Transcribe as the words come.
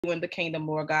in the kingdom,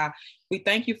 Lord God. We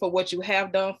thank you for what you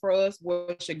have done for us,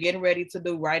 what you're getting ready to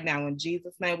do right now. In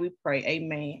Jesus' name we pray.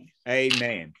 Amen.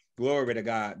 Amen. Glory to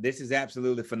God. This is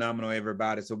absolutely phenomenal,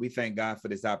 everybody. So we thank God for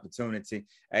this opportunity.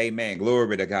 Amen.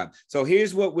 Glory to God. So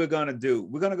here's what we're going to do.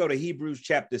 We're going to go to Hebrews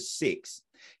chapter 6.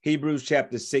 Hebrews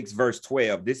chapter 6, verse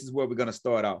 12. This is where we're going to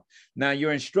start off. Now,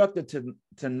 your instructor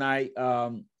tonight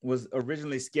was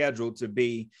originally scheduled to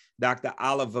be Dr.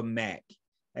 Oliver Mack.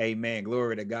 Amen.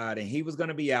 Glory to God. And he was going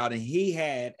to be out, and he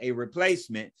had a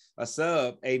replacement, a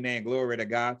sub. Amen. Glory to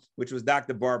God, which was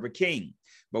Dr. Barbara King.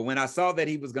 But when I saw that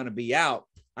he was going to be out,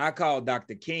 I called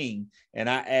Dr. King and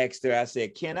I asked her, I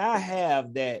said, can I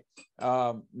have that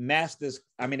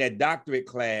that doctorate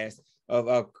class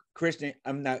of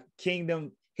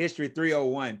Kingdom History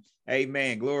 301.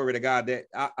 Amen. Glory to God,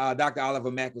 that Dr.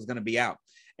 Oliver Mack was going to be out.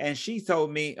 And she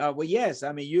told me, well, yes,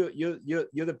 I mean, you're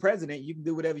the president. You can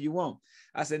do whatever you want.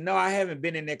 I said, no, I haven't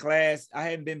been in their class. I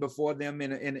hadn't been before them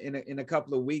in a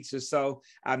couple of weeks or so.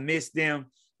 I missed them.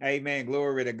 Amen.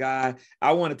 Glory to God.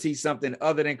 I want to teach something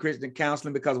other than Christian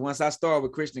counseling, because once I start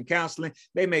with Christian counseling,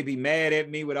 they may be mad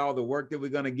at me with all the work that we're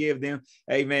going to give them.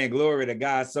 Amen. Glory to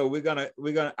God. So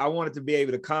I wanted to be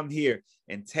able to come here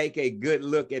and take a good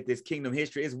look at this kingdom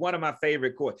history. It's one of my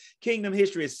favorite courses. Kingdom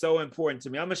history is so important to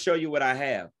me. I'm going to show you what I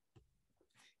have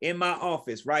in my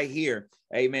office right here.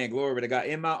 Amen. Glory to God.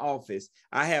 In my office,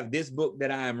 I have this book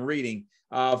that I am reading,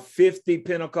 50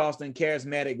 Pentecostal and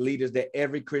Charismatic Leaders That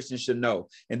Every Christian Should Know.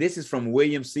 And this is from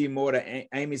William C. Morton,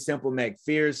 Amy Semple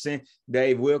McPherson,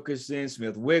 Dave Wilkerson,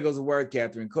 Smith Wigglesworth,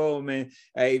 Catherine Coleman,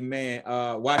 amen,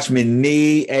 Watchman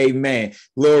Nee, amen.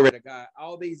 Glory to God.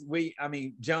 All these,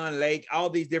 John Lake, all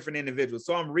these different individuals.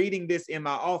 So I'm reading this in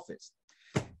my office.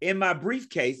 In my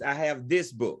briefcase, I have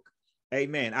this book.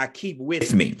 Amen. I keep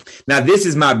with me. Now, this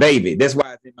is my baby. That's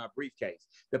why it's in my briefcase.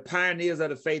 The Pioneers of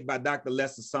the Faith by Dr.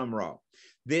 Lester Sumrall.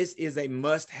 This is a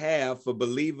must-have for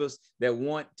believers that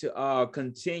want to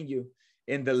continue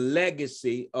in the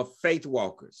legacy of faith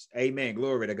walkers. Amen.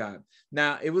 Glory to God.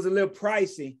 Now, it was a little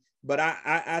pricey, but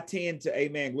I tend to,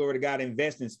 amen, glory to God,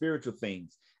 invest in spiritual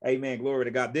things. Amen. Glory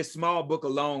to God. This small book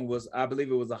alone was, I believe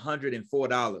it was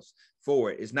 $104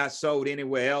 for it. It's not sold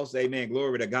anywhere else. Amen.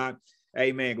 Glory to God.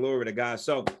 Amen. Glory to God.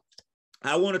 So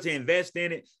I wanted to invest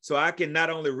in it so I can not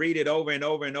only read it over and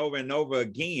over and over and over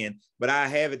again, but I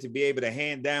have it to be able to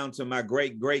hand down to my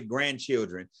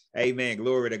great-great-grandchildren. Amen.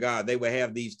 Glory to God. They will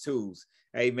have these tools.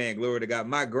 Amen. Glory to God.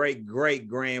 My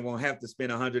great-great-grand won't have to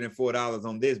spend $104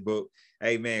 on this book.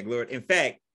 Amen. Glory. In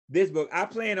fact, this book, I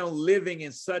plan on living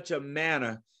in such a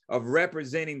manner of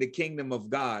representing the kingdom of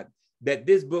God that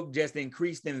this book just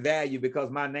increased in value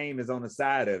because my name is on the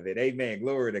side of it. Amen.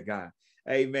 Glory to God.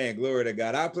 Amen. Glory to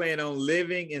God. I plan on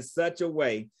living in such a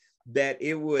way that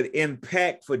it would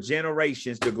impact for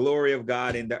generations the glory of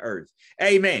God in the earth.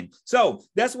 Amen. So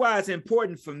that's why it's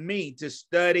important for me to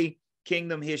study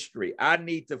kingdom history. I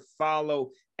need to follow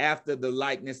after the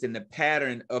likeness and the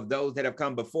pattern of those that have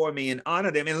come before me and honor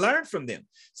them and learn from them.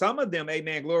 Some of them,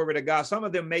 amen, glory to God, some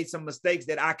of them made some mistakes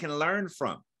that I can learn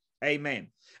from. Amen.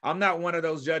 I'm not one of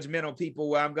those judgmental people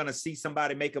where I'm going to see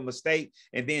somebody make a mistake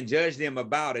and then judge them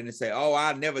about it and say, oh,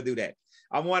 I'll never do that.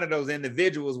 I'm one of those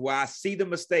individuals where I see the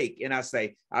mistake and I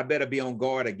say, I better be on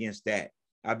guard against that.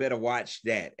 I better watch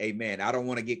that. Amen. I don't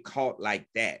want to get caught like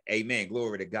that. Amen.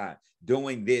 Glory to God.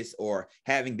 Doing this or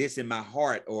having this in my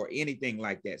heart or anything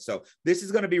like that. So this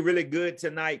is going to be really good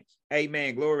tonight.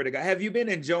 Amen. Glory to God. Have you been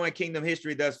enjoying kingdom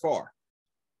history thus far?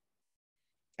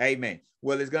 Amen.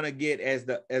 Well, it's going to get, as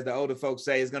the older folks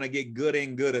say, it's going to get gooder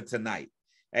and gooder tonight.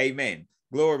 Amen.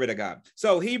 Glory to God.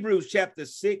 So Hebrews chapter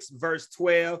 6, verse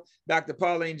 12. Dr.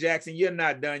 Pauline Jackson, you're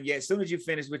not done yet. As soon as you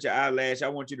finish with your eyelash, I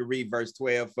want you to read verse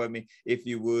 12 for me, if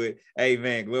you would.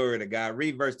 Amen. Glory to God.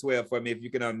 Read verse 12 for me, if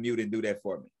you can unmute and do that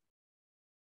for me.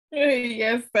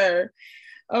 Yes, sir.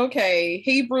 Okay.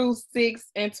 Hebrews 6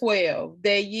 and 12.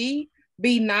 That ye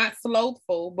be not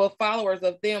slothful, but followers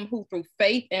of them who through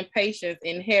faith and patience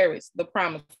inherit the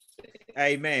promises.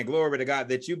 Amen. Glory to God.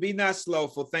 That you be not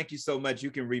slothful. Thank you so much.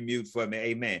 You can remute for me.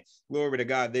 Amen. Glory to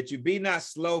God. That you be not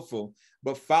slothful,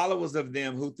 but followers of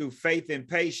them who through faith and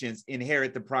patience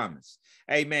inherit the promise.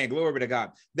 Amen. Glory to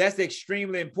God. That's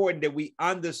extremely important that we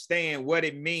understand what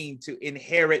it means to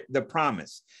inherit the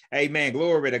promise. Amen.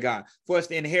 Glory to God. For us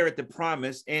to inherit the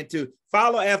promise and to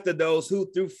follow after those who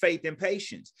through faith and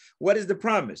patience. What is the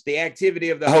promise? The activity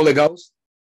of the Holy Ghost.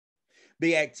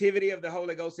 The activity of the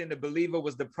Holy Ghost in the believer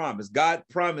was the promise. God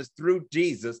promised through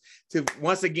Jesus to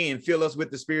once again fill us with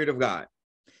the Spirit of God.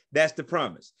 That's the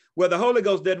promise. Well, the Holy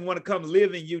Ghost doesn't want to come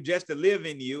live in you just to live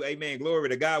in you. Amen. Glory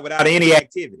to God, without any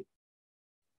activity.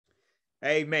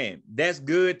 Amen. That's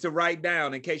good to write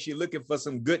down in case you're looking for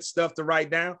some good stuff to write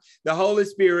down. The Holy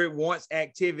Spirit wants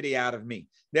activity out of me.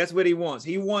 That's what he wants.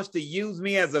 He wants to use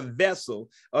me as a vessel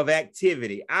of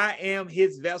activity. I am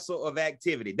his vessel of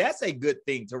activity. That's a good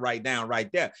thing to write down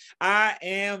right there. I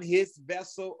am his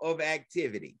vessel of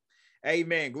activity.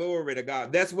 Amen. Glory to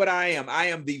God. That's what I am. I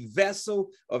am the vessel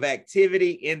of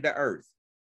activity in the earth.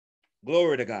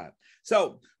 Glory to God.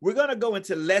 So we're going to go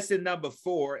into lesson number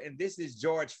 4, and this is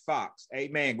George Fox.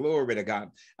 Amen. Glory to God.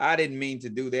 I didn't mean to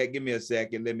do that. Give me a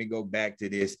second. Let me go back to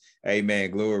this. Amen.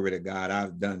 Glory to God.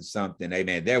 I've done something.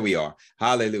 Amen. There we are.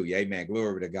 Hallelujah. Amen.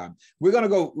 Glory to God. We're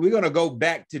going to go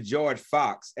back to George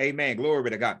Fox. Amen. Glory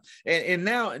to God. And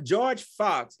now George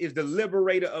Fox is the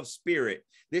liberator of spirit.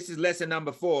 This is lesson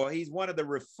number 4. He's one of the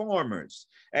reformers.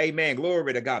 Amen.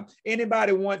 Glory to God.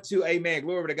 Anybody want to, amen,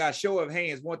 glory to God, show of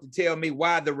hands, want to tell me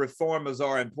why the reformers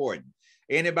are important?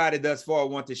 Anybody thus far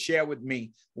want to share with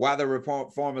me why the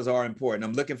reformers are important?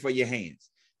 I'm looking for your hands.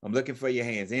 I'm looking for your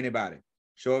hands. Anybody?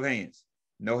 Show of hands.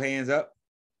 No hands up.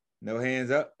 No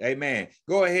hands up. Amen.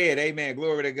 Go ahead. Amen.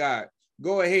 Glory to God.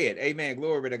 Go ahead. Amen.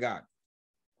 Glory to God.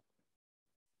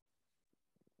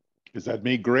 Is that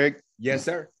me, Greg? Yes,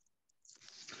 sir.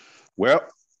 Well,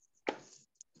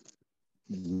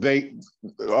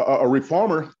 a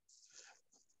reformer,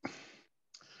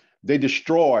 they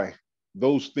destroy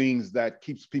those things that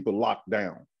keeps people locked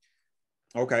down.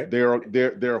 Okay.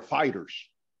 They're fighters.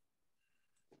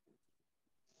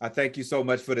 I thank you so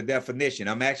much for the definition.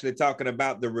 I'm actually talking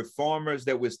about the reformers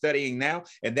that we're studying now,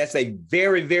 and that's a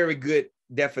very, very good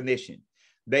definition.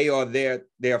 They are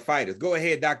they're fighters. Go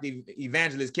ahead, Dr.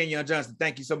 Evangelist Kenyon Johnson.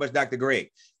 Thank you so much, Dr.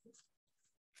 Greg.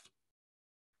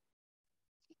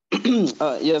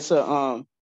 Yes, sir.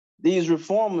 These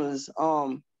reformers,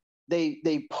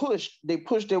 they push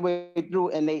their way through,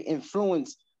 and they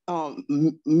influence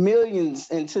millions.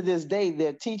 And to this day,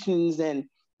 their teachings and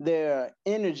their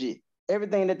energy,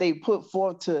 everything that they put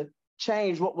forth to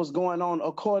change what was going on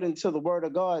according to the Word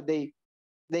of God, they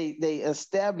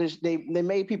established, they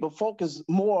made people focus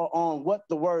more on what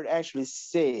the Word actually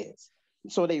says.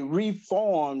 So they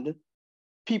reformed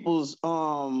people's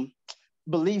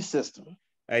belief system.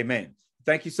 Amen.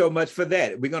 Thank you so much for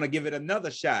that. We're going to give it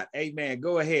another shot. Amen.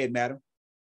 Go ahead, madam.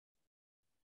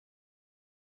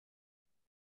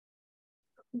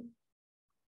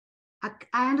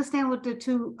 I understand what the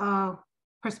two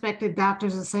prospective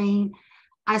doctors are saying.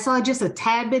 I saw it just a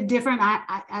tad bit different.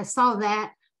 I saw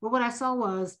that, but what I saw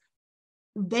was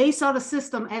they saw the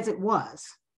system as it was,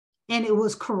 and it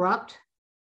was corrupt.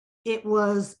 It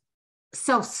was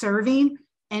self-serving,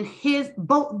 and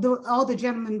all the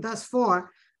gentlemen thus far,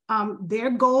 their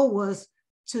goal was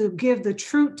to give the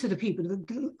truth to the people,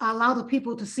 to allow the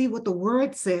people to see what the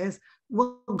Word says,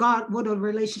 what a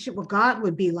relationship with God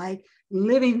would be like,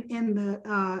 living in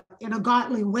a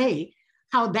godly way,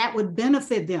 how that would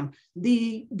benefit them.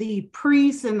 The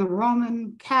priests and the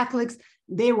Roman Catholics,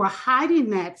 they were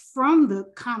hiding that from the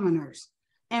commoners,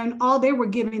 and all they were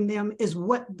giving them is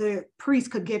what the priests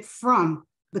could get from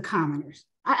the commoners.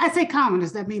 I say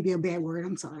commoners, that may be a bad word,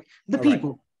 I'm sorry. The all people.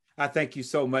 Right. I thank you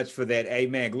so much for that.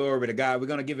 Amen. Glory to God. We're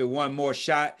going to give it one more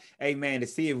shot. Amen. To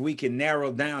see if we can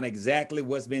narrow down exactly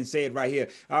what's been said right here.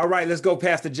 All right, let's go,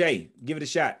 Pastor Jay. Give it a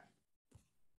shot.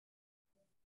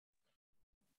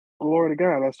 Glory to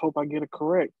God. Let's hope I get it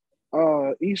correct.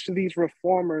 Each of these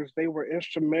reformers, they were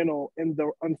instrumental in the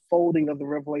unfolding of the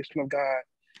revelation of God,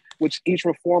 which each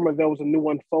reformer, there was a new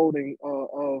unfolding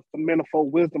of the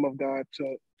manifold wisdom of God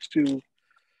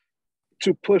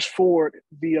to push forward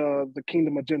the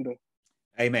kingdom agenda.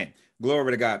 Amen.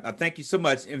 Glory to God. I thank you so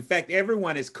much. In fact,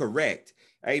 everyone is correct.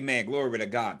 Amen. Glory to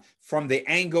God. From the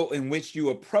angle in which you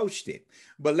approached it.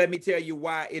 But let me tell you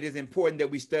why it is important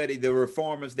that we study the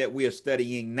reformers that we are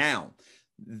studying now.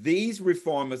 These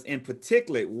reformers in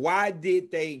particular, why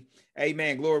did they,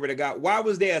 amen, glory to God, why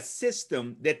was there a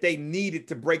system that they needed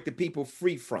to break the people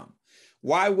free from?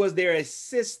 Why was there a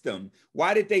system?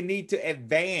 Why did they need to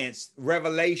advance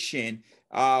revelation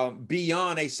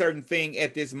beyond a certain thing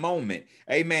at this moment?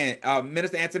 Amen.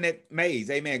 Minister Antoinette Mays,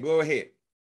 amen. Go ahead.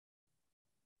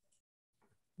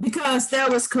 Because there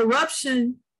was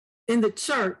corruption in the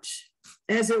church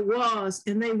as it was,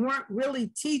 and they weren't really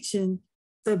teaching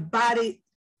the body,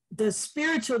 the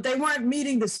spiritual, they weren't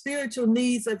meeting the spiritual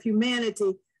needs of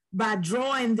humanity by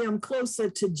drawing them closer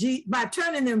to by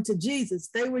turning them to Jesus.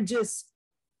 They were just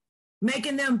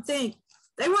making them think,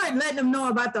 they weren't letting them know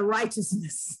about the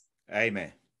righteousness.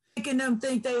 Amen. Making them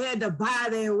think they had to buy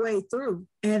their way through.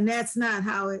 And that's not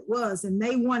how it was. And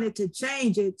they wanted to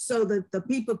change it so that the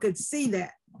people could see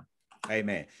that.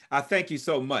 Amen. I thank you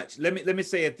so much. Let me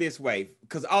say it this way,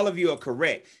 because all of you are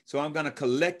correct. So I'm going to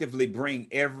collectively bring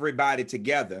everybody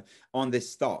together on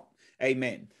this thought.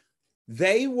 Amen.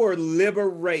 They were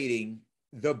liberating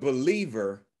the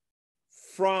believer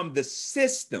from the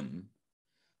system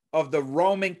of the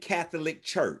Roman Catholic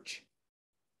Church.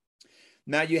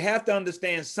 Now, you have to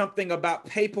understand something about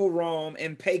papal Rome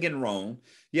and pagan Rome.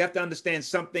 You have to understand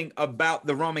something about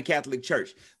the Roman Catholic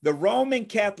Church. The Roman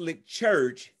Catholic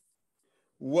Church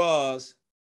was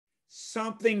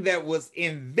something that was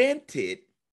invented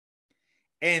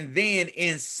and then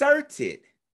inserted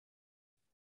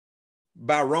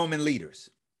by Roman leaders,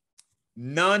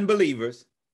 non-believers,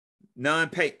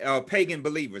 pagan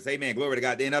believers. Amen. Glory to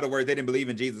God. In other words, they didn't believe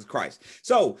in Jesus Christ.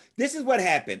 So this is what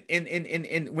happened.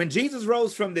 When Jesus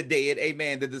rose from the dead,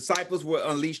 amen, the disciples were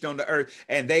unleashed on the earth,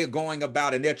 and they're going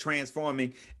about and they're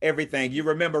transforming everything. You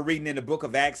remember reading in the book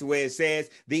of Acts where it says,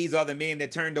 these are the men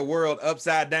that turned the world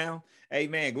upside down.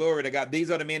 Amen. Glory to God.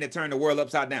 These are the men that turn the world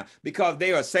upside down, because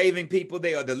they are saving people.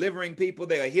 They are delivering people.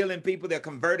 They are healing people. They're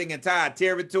converting entire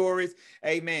territories.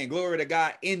 Amen. Glory to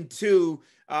God, into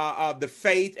the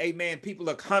faith. Amen. People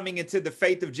are coming into the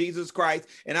faith of Jesus Christ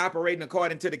and operating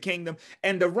according to the kingdom.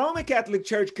 And the Roman Catholic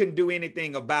Church couldn't do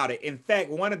anything about it. In fact,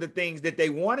 one of the things that they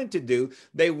wanted to do,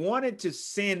 they wanted to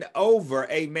send over,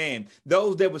 amen,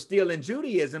 those that were still in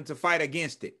Judaism to fight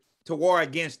against it, to war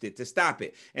against it, to stop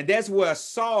it. And that's where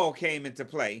Saul came into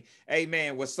play.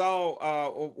 Amen. Where Saul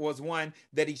was one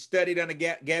that he studied under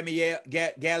Gamaliel.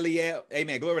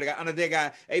 Amen. Glory to God. Under that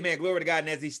guy. Amen. Glory to God. And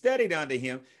as he studied under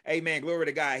him, amen. Glory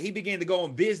to God, he began to go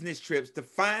on business trips to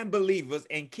find believers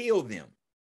and kill them.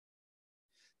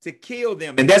 To kill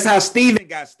them. And that's how Stephen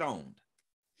got stoned.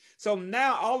 So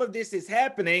now all of this is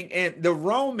happening, and the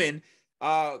Roman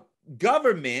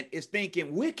government is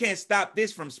thinking, we can't stop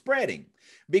this from spreading,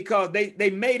 because they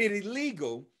made it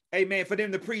illegal, amen, for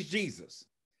them to preach Jesus.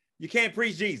 You can't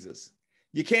preach Jesus.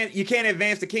 You can't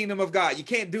advance the kingdom of God. You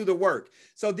can't do the work.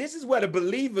 So this is where the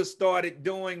believers started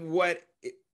doing what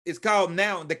is called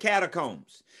now the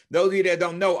catacombs. Those of you that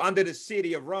don't know, under the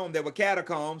city of Rome, there were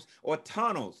catacombs or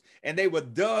tunnels, and they were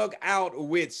dug out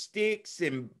with sticks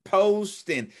and posts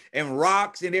and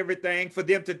rocks and everything for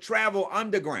them to travel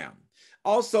underground.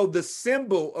 Also, the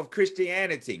symbol of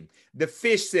Christianity, the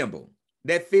fish symbol,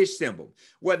 that fish symbol,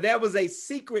 well, that was a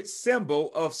secret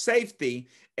symbol of safety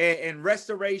and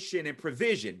restoration and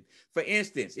provision. For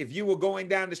instance, if you were going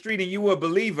down the street and you were a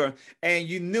believer and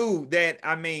you knew that,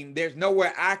 I mean, there's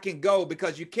nowhere I can go,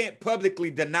 because you can't publicly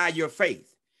deny your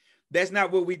faith. That's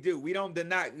not what we do. We don't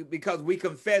deny, because we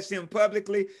confess him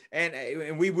publicly,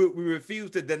 and we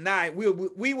refuse to deny.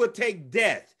 We will take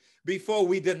death before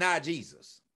we deny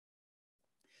Jesus.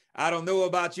 I don't know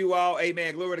about you all,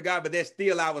 amen, glory to God, but that's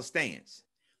still our stance.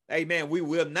 Amen. We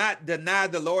will not deny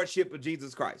the lordship of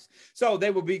Jesus Christ. So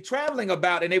they will be traveling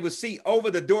about, and they would see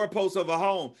over the doorpost of a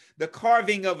home the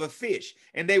carving of a fish,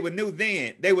 and they would know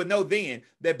then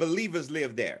that believers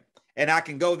live there. And I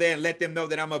can go there and let them know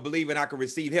that I'm a believer and I can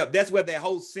receive help. That's where that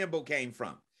whole symbol came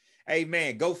from.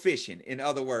 Amen. Go fishing, in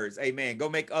other words. Amen. Go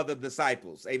make other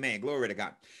disciples. Amen. Glory to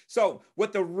God. So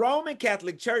what the Roman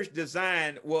Catholic Church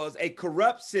designed was a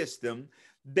corrupt system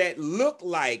that looked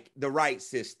like the right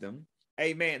system.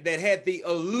 Amen. That had the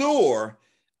allure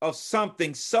of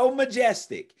something so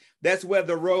majestic. That's where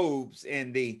the robes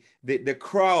and the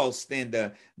cross and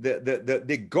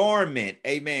the garment,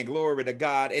 amen, glory to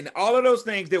God, and all of those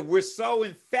things that we're so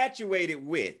infatuated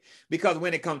with, because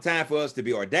when it comes time for us to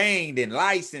be ordained and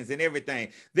licensed and everything,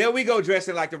 there we go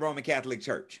dressing like the Roman Catholic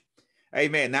Church.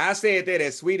 Amen. Now, I said that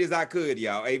as sweet as I could,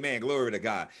 y'all. Amen. Glory to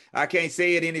God. I can't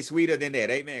say it any sweeter than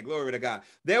that. Amen. Glory to God.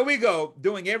 There we go,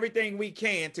 doing everything we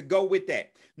can to go with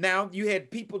that. Now, you had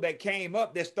people that came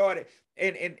up that started,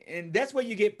 and that's where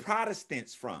you get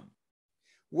Protestants from.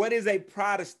 What is a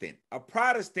Protestant? A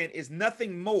Protestant is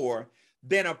nothing more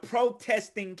than a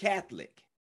protesting Catholic.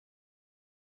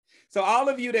 So all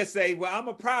of you that say, well, I'm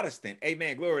a Protestant,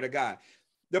 amen, glory to God.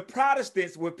 The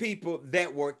Protestants were people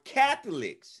that were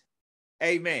Catholics,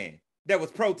 amen, that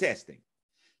was protesting.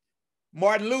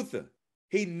 Martin Luther,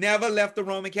 he never left the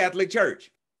Roman Catholic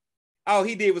Church. All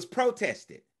he did was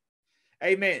protest it.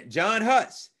 Amen. John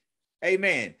Huss,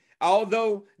 amen.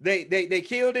 Although they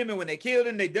killed him, and when they killed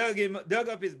him, they dug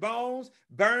up his bones,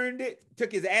 burned it,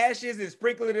 took his ashes and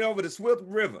sprinkled it over the Swift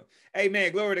River.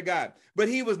 Amen. Glory to God. But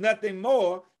he was nothing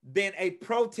more than a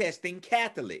protesting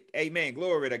Catholic. Amen.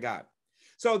 Glory to God.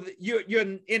 So you're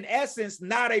in essence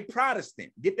not a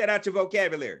Protestant. Get that out your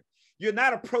vocabulary. You're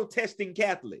not a protesting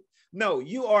Catholic. No,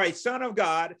 you are a son of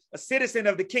God, a citizen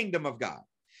of the kingdom of God.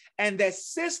 And that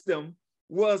system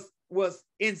was was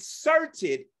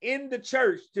inserted in the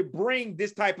church to bring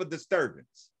this type of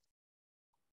disturbance.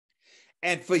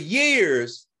 And for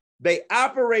years, they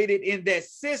operated in that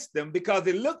system because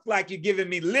it looked like you're giving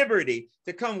me liberty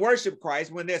to come worship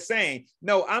Christ, when they're saying,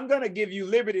 no, I'm going to give you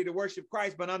liberty to worship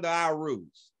Christ, but under our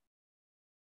rules.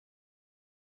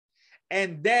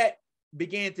 And that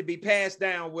began to be passed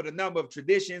down with a number of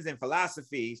traditions and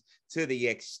philosophies, to the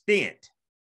extent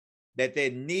that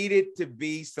there needed to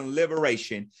be some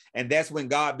liberation. And that's when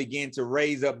God began to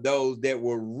raise up those that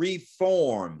will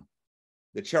reform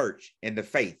the church and the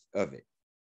faith of it.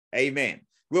 Amen.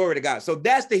 Glory to God. So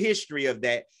that's the history of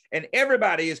that. And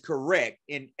everybody is correct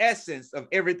in essence of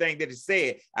everything that is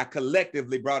said. I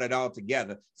collectively brought it all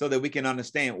together so that we can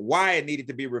understand why it needed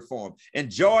to be reformed.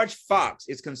 And George Fox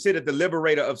is considered the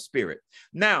liberator of spirit.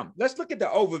 Now, let's look at the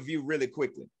overview really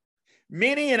quickly.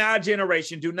 Many in our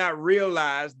generation do not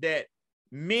realize that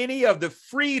many of the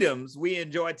freedoms we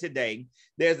enjoy today,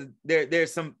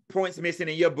 there's some points missing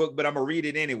in your book, but I'm gonna read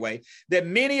it anyway, that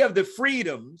many of the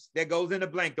freedoms, that goes in the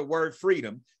blank, the word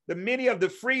freedom, the many of the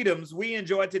freedoms we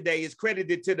enjoy today is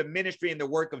credited to the ministry and the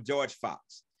work of George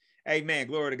Fox. Amen.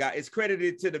 Glory to God. It's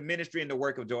credited to the ministry and the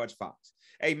work of George Fox.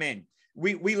 Amen.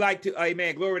 We like to,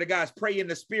 amen, glory to God, pray in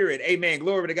the spirit. Amen.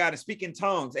 Glory to God, and speak in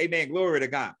tongues. Amen. Glory to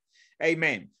God.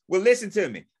 Amen. Well, listen to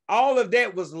me. All of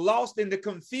that was lost in the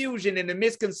confusion and the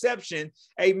misconception,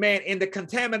 amen, in the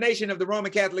contamination of the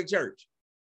Roman Catholic Church.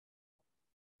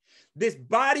 This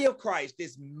body of Christ,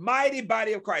 this mighty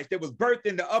body of Christ that was birthed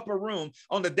in the upper room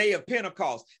on the day of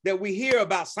Pentecost, that we hear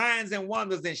about signs and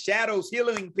wonders and shadows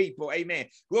healing people, amen,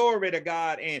 glory to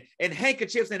God, and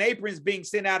handkerchiefs and aprons being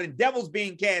sent out and devils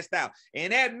being cast out.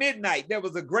 And at midnight, there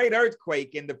was a great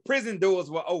earthquake and the prison doors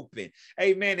were open,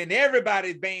 amen, and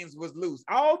everybody's bands was loose.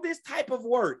 All this type of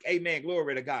work, amen,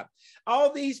 glory to God.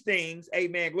 All these things,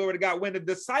 amen, glory to God. When the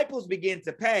disciples begin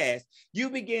to pass, you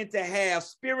begin to have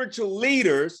spiritual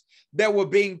leaders that were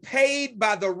being paid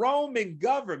by the Roman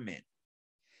government.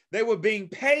 They were being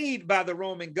paid by the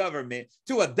Roman government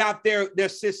to adopt their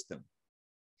system.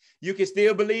 You can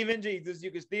still believe in Jesus.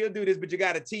 You can still do this, but you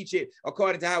got to teach it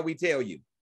according to how we tell you.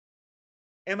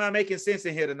 Am I making sense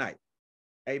in here tonight?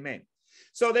 Amen.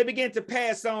 So they began to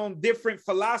pass on different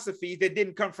philosophies that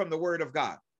didn't come from the word of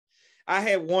God. I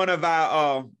had one of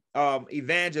our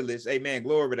evangelists, amen,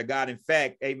 glory to God. In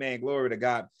fact, amen, glory to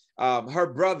God. Her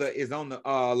brother is on the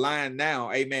line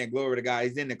now. Amen. Glory to God.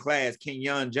 He's in the class,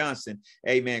 Kenyon Johnson.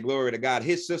 Amen. Glory to God.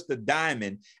 His sister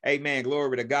Diamond, amen.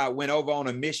 Glory to God, went over on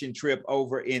a mission trip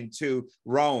over into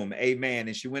Rome. Amen.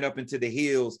 And she went up into the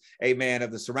hills, amen,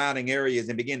 of the surrounding areas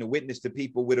and began to witness to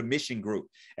people with a mission group.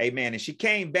 Amen. And she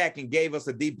came back and gave us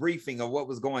a debriefing of what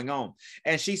was going on.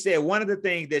 And she said one of the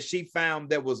things that she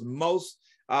found that was most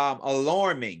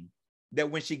alarming, that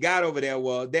when she got over there,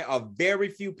 was there are very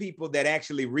few people that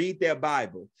actually read their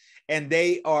Bible. And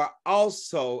they are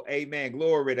also, amen,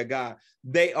 glory to God,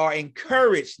 they are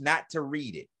encouraged not to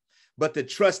read it, but to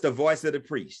trust the voice of the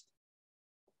priest.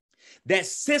 That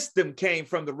system came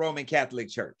from the Roman Catholic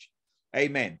Church.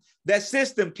 Amen. That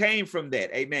system came from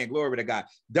that. Amen. Glory to God.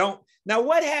 Now,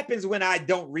 what happens when I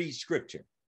don't read scripture?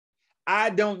 I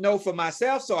don't know for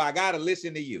myself, so I got to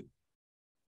listen to you.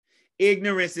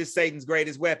 Ignorance is Satan's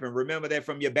greatest weapon. Remember that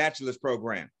from your bachelor's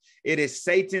program. It is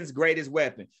Satan's greatest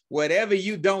weapon. Whatever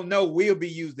you don't know will be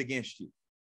used against you.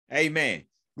 Amen.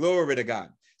 Glory to God.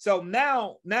 So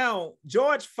now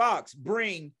George Fox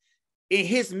bring in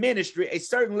his ministry a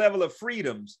certain level of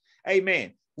freedoms.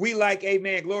 Amen. We like,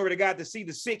 amen, glory to God, to see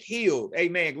the sick healed.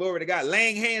 Amen. Glory to God.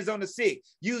 Laying hands on the sick,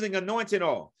 using anointing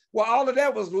oil. Well, all of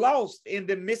that was lost in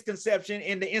the misconception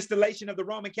in the installation of the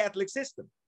Roman Catholic system.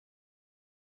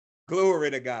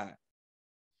 Glory to God.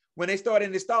 When they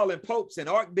started installing popes and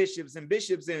archbishops and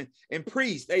bishops and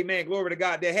priests, amen, glory to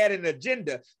God, they had an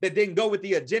agenda that didn't go with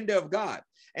the agenda of God.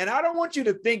 And I don't want you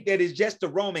to think that it's just the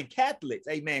Roman Catholics,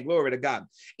 amen, glory to God.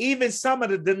 Even some of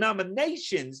the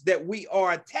denominations that we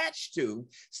are attached to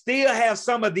still have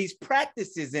some of these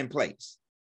practices in place.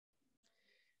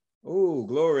 Oh,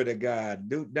 glory to God.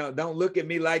 Don't look at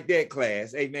me like that,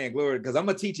 class. Amen. Glory, because I'm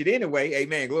going to teach it anyway.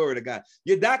 Amen. Glory to God.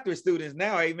 Your doctorate students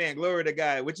now. Amen. Glory to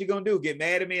God. What you going to do? Get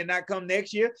mad at me and not come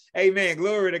next year? Amen.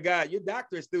 Glory to God. Your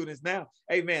doctorate students now.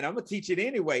 Amen. I'm going to teach it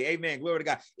anyway. Amen. Glory to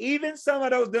God. Even some of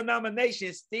those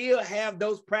denominations still have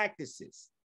those practices.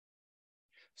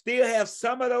 Still have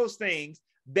some of those things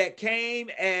that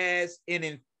came as an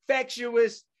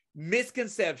infectious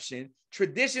misconception,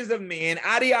 traditions of men,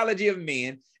 ideology of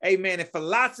men, amen, and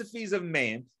philosophies of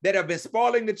man that have been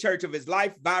spoiling the church of its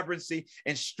life, vibrancy,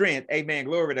 and strength, amen,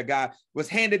 glory to God, was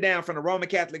handed down from the Roman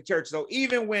Catholic Church. So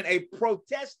even when a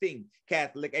protesting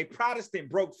Catholic, a Protestant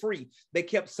broke free, they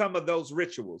kept some of those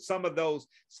rituals, some of those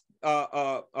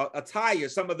attire,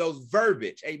 some of those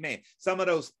verbiage, amen, some of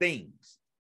those things.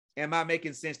 Am I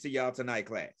making sense to y'all tonight,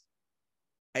 class?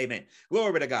 Amen.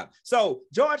 Glory to God. So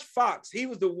George Fox, he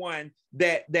was the one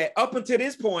that up until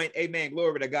this point, amen,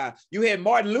 glory to God, you had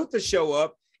Martin Luther show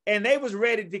up and they was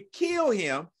ready to kill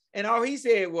him. And all he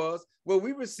said was, well,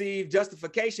 we receive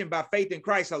justification by faith in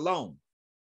Christ alone.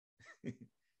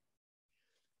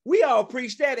 We all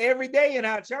preach that every day in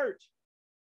our church.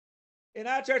 In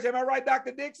our church, am I right,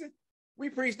 Dr. Dixon? We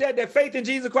preach that faith in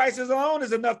Jesus Christ alone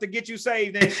is enough to get you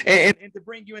saved and to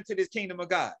bring you into this kingdom of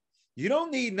God. You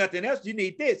don't need nothing else. You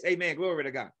need this. Amen. Glory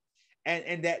to God.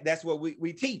 And that's what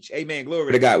we teach. Amen.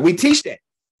 Glory to God. We teach that.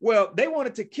 Well, they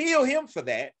wanted to kill him for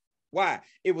that. Why?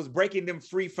 It was breaking them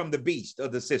free from the beast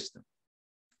of the system.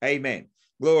 Amen.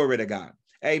 Glory to God.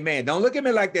 Amen. Don't look at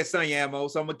me like that, son Yamo.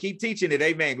 So I'm gonna keep teaching it.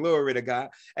 Amen. Glory to God.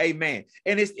 Amen.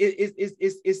 And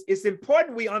it's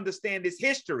important we understand this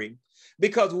history,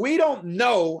 because we don't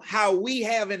know how we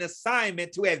have an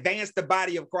assignment to advance the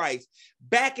body of Christ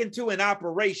back into an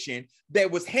operation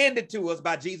that was handed to us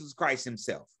by Jesus Christ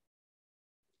himself.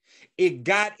 It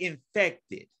got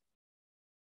infected.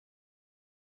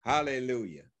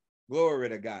 Hallelujah. Glory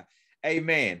to God.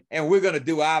 Amen. And we're going to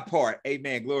do our part.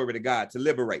 Amen. Glory to God, to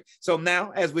liberate. So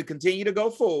now, as we continue to go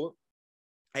forward,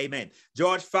 amen,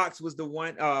 George Fox was the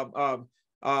one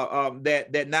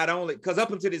that not only, because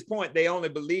up until this point, they only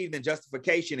believed in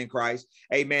justification in Christ,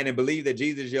 amen, and believed that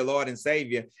Jesus is your Lord and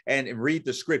Savior, and read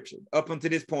the scripture. Up until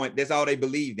this point, that's all they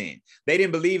believed in. They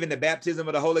didn't believe in the baptism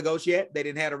of the Holy Ghost yet. They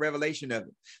didn't have a revelation of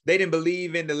it. They didn't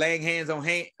believe in the laying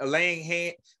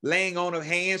on of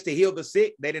hands to heal the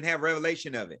sick. They didn't have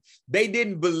revelation of it. They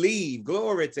didn't believe,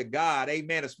 glory to God,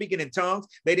 amen, of speaking in tongues.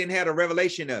 They didn't have a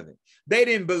revelation of it. They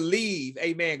didn't believe,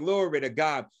 amen, glory to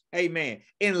God, amen,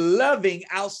 in loving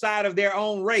outside of their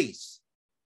own race.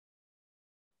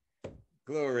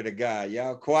 Glory to God.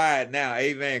 Y'all quiet now.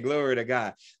 Amen. Glory to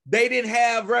God. They didn't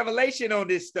have revelation on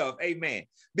this stuff. Amen.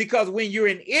 Because when you're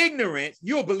in ignorance,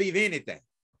 you'll believe anything.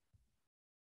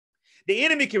 The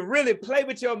enemy can really play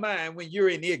with your mind when you're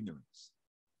in ignorance.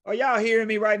 Are y'all hearing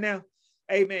me right now?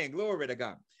 Amen. Glory to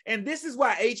God. And this is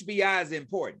why HBI is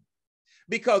important,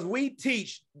 because we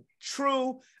teach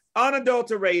true,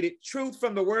 unadulterated truth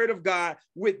from the word of God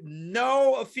with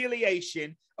no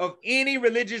affiliation of any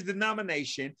religious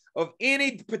denomination, of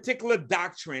any particular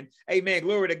doctrine. Amen.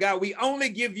 Glory to God. We only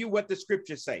give you what the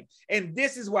scriptures say. And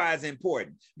this is why it's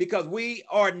important, because we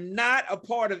are not a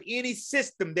part of any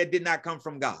system that did not come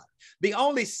from God. The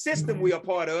only system we are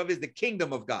part of is the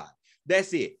kingdom of God.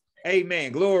 That's it.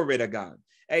 Amen. Glory to God.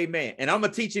 Amen. And I'm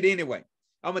going to teach it anyway.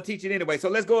 So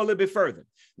let's go a little bit further.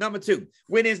 Number 2,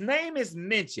 when his name is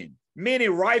mentioned, many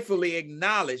rightfully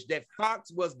acknowledge that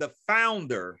Fox was the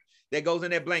founder. That goes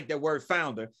in that blank, that word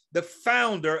founder, the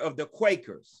founder of the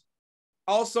Quakers,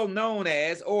 also known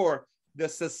as, or the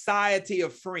Society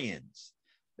of Friends.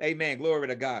 Amen. Glory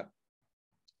to God.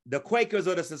 The Quakers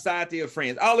or the Society of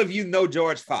Friends. All of you know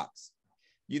George Fox.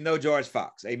 You know George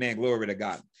Fox. Amen. Glory to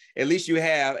God. At least you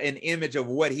have an image of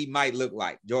what he might look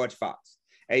like. George Fox.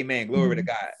 Amen. Glory to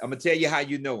God. I'm going to tell you how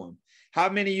you know him. How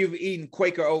many of you have eaten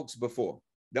Quaker Oats before?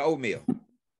 The oatmeal.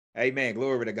 Amen.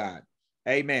 Glory to God.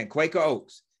 Amen. Quaker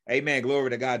Oats. Amen.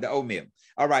 Glory to God. The oatmeal.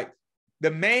 All right.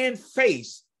 The man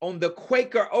face on the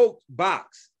Quaker Oat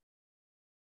box,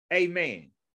 amen,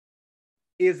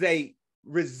 is a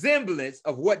resemblance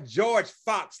of what George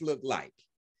Fox looked like.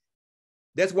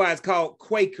 That's why it's called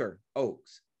Quaker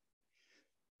Oats.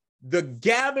 The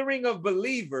gathering of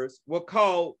believers were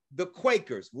called the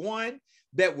Quakers, one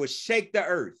that would shake the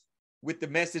earth with the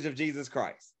message of Jesus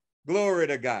Christ. Glory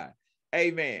to God.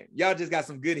 Amen. Y'all just got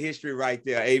some good history right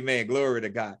there. Amen. Glory to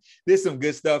God. This is some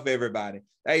good stuff, everybody.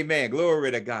 Amen.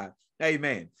 Glory to God.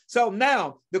 Amen. So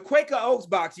now the Quaker Oats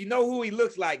box, you know who he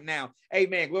looks like now.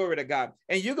 Amen. Glory to God.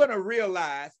 And you're going to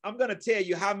realize, I'm going to tell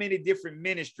you how many different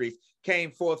ministries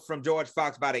came forth from George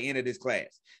Fox by the end of this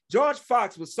class. George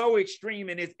Fox was so extreme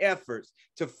in his efforts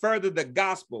to further the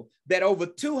gospel that over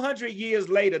 200 years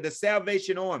later, the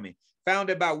Salvation Army,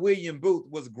 founded by William Booth,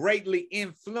 was greatly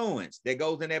influenced. That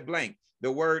goes in that blank.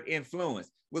 The word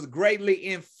influence was greatly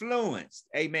influenced.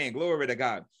 Amen. Glory to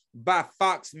God. By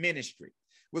Fox ministry.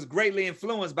 Was greatly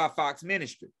influenced by Fox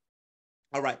ministry.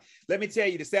 All right. Let me tell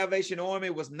you, the Salvation Army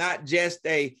was not just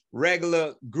a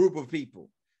regular group of people.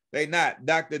 They not.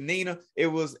 Dr. Nina, it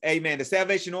was, amen, the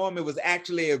Salvation Army was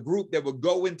actually a group that would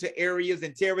go into areas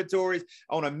and territories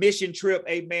on a mission trip,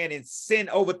 amen, and send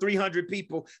over 300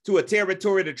 people to a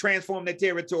territory to transform that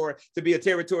territory to be a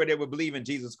territory that would believe in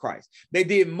Jesus Christ. They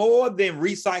did more than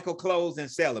recycle clothes and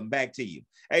sell them back to you.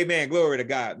 Amen. Glory to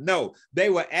God. No, they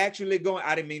were actually going,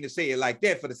 I didn't mean to say it like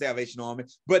that for the Salvation Army,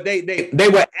 but they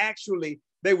were actually,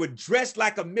 they were dressed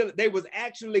like a military. They was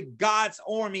actually God's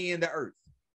army in the earth.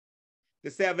 The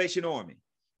Salvation Army.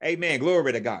 Amen.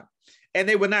 Glory to God. And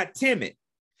they were not timid.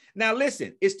 Now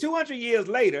listen, it's 200 years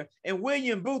later, and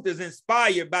William Booth is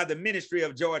inspired by the ministry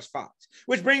of George Fox,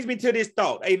 which brings me to this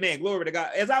thought. Amen. Glory to God.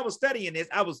 As I was studying this,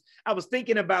 I was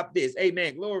thinking about this.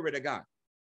 Amen. Glory to God.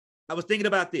 I was thinking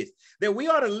about this, that we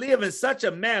ought to live in such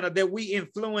a manner that we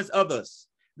influence others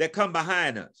that come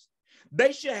behind us.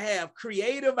 They should have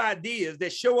creative ideas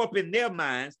that show up in their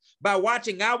minds by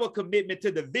watching our commitment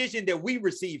to the vision that we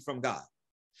receive from God.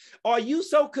 Are you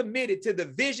so committed to the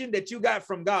vision that you got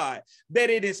from God that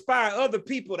it inspires other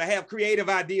people to have creative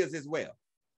ideas as well?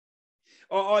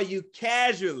 Or are you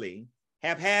casually,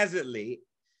 haphazardly,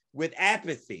 with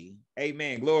apathy,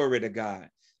 amen, glory to God,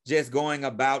 just going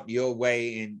about your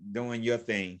way and doing your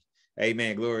thing,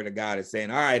 amen, glory to God, and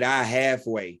saying, all right, I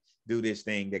halfway do this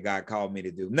thing that God called me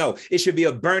to do? No, it should be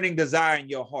a burning desire in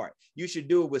your heart. You should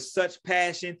do it with such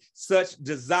passion, such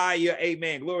desire,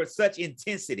 amen, glory, such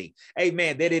intensity,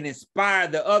 amen, that it inspire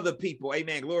the other people,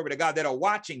 amen, glory to God, that are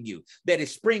watching you, that it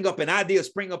spring up, an idea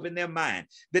spring up in their mind,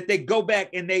 that they go back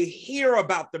and they hear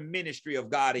about the ministry of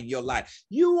God in your life.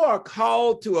 You are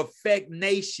called to affect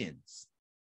nations.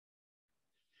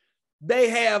 They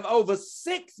have over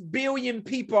 6 billion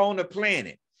people on the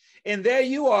planet. And there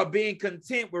you are being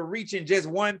content with reaching just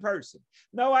one person.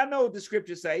 No, I know what the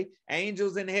scriptures say.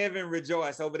 Angels in heaven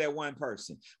rejoice over that one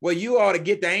person. Well, you ought to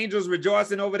get the angels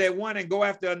rejoicing over that one and go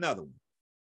after another one.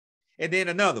 And then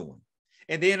another one.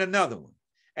 And then another one.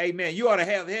 Amen. You ought to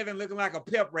have heaven looking like a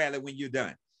pep rally when you're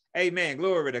done. Amen.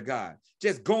 Glory to God.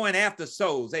 Just going after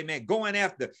souls. Amen. Going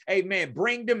after, amen.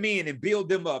 Bring them in and build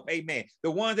them up. Amen. The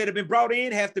ones that have been brought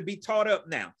in have to be taught up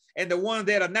now. And the ones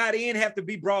that are not in have to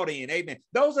be brought in. Amen.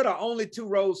 Those are the only 2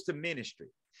 roads to ministry.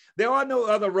 There are no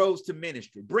other roads to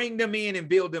ministry. Bring them in and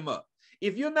build them up.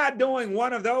 If you're not doing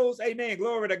one of those, amen,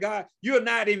 glory to God, you're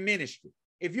not in ministry.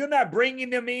 If you're not bringing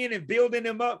them in and building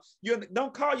them up,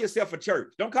 don't call yourself a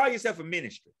church. Don't call yourself a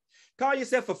ministry. Call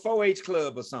yourself a 4-H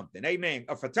club or something. Amen.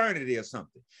 A fraternity or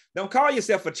something. Don't call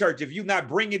yourself a church if you're not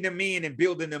bringing them in and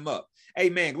building them up.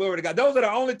 Amen. Glory to God. Those are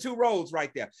the only 2 roads right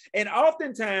there. And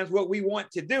oftentimes what we want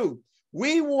to do,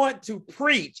 we want to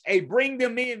preach a bring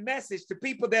them in message to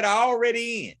people that are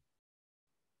already in.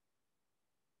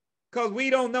 Because we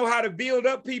don't know how to build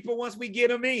up people once we get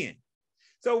them in.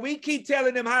 So we keep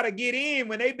telling them how to get in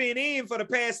when they've been in for the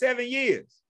past 7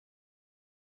 years.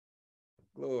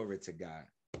 Glory to God.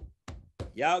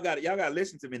 Y'all got to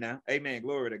listen to me now. Amen.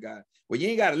 Glory to God. Well, you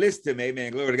ain't got to listen to me.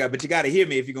 Amen. Glory to God. But you got to hear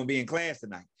me if you're going to be in class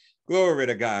tonight. Glory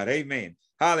to God. Amen.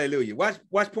 Hallelujah.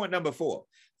 Watch point number 4.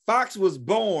 Fox was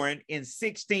born in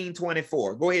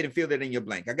 1624. Go ahead and fill that in your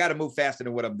blank. I got to move faster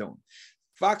than what I'm doing.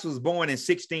 Fox was born in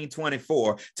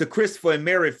 1624 to Christopher and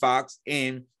Mary Fox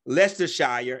in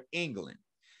Leicestershire, England.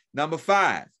 Number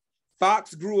 5,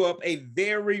 Fox grew up a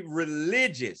very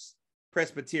religious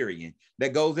Presbyterian.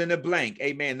 That goes in the blank.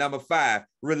 Amen. Number 5,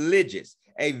 religious.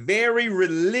 A very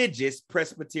religious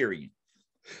Presbyterian.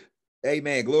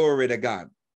 Amen. Glory to God.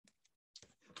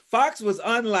 Fox was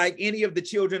unlike any of the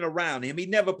children around him. He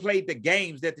never played the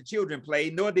games that the children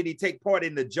played, nor did he take part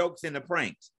in the jokes and the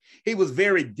pranks. He was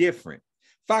very different.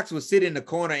 Fox would sit in the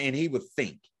corner and he would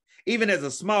think. Even as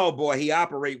a small boy, he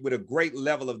operated with a great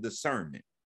level of discernment.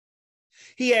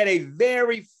 He had a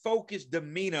very focused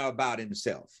demeanor about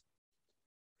himself.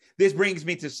 This brings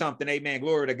me to something, amen,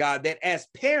 glory to God, that as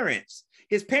parents,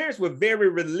 his parents were very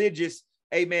religious,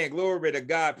 amen, glory to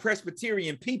God,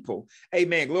 Presbyterian people,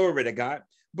 amen, glory to God.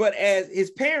 But as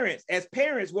parents,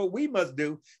 what we must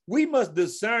do, we must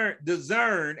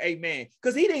discern, amen,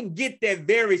 because he didn't get that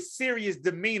very serious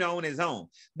demeanor on his own.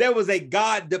 There was a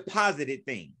God deposited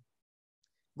thing.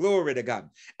 Glory to God.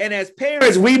 And as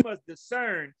parents, we must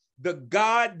discern the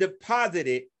God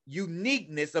deposited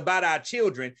uniqueness about our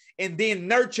children and then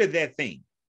nurture that thing.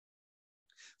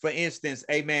 For instance,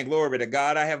 amen, glory to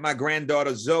God, I have my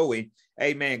granddaughter Zoe,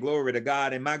 Amen. Glory to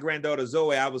God. And my granddaughter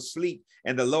Zoe, I was asleep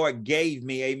and the Lord gave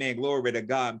me, amen, glory to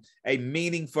God, a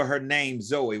meaning for her name,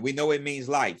 Zoe. We know it means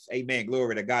life. Amen.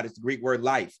 Glory to God. It's the Greek word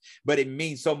life, but it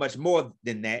means so much more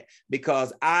than that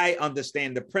because I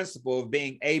understand the principle of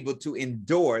being able to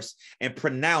endorse and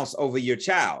pronounce over your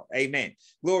child. Amen.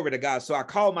 Glory to God. So I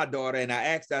called my daughter and I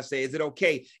asked, I said, is it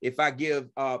okay if I give,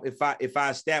 if I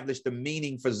establish the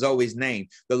meaning for Zoe's name?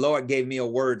 The Lord gave me a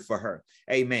word for her.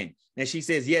 Amen. And she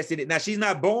says, yes, it is. Now, she's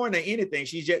not born or anything.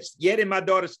 She's just yet in my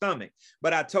daughter's stomach.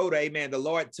 But I told her, amen, the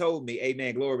Lord told me,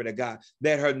 amen, glory to God,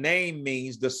 that her name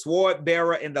means the sword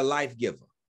bearer and the life giver.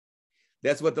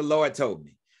 That's what the Lord told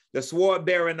me. The sword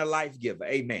bearer and the life giver.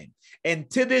 Amen. And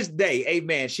to this day,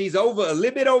 amen, she's over a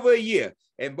little bit over a year.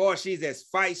 And boy, she's as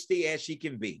feisty as she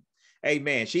can be.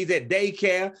 Amen. She's at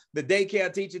daycare. The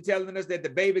daycare teacher telling us that the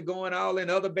baby going all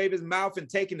in other baby's mouth and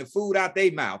taking the food out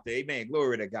their mouth. Amen.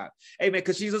 Glory to God. Amen.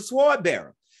 Because she's a sword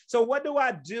bearer. So what do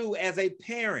I do as a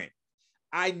parent?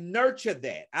 I nurture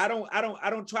that. I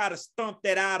don't try to stomp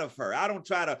that out of her. I don't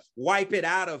try to wipe it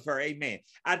out of her. Amen.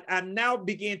 I now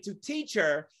begin to teach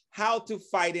her how to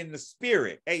fight in the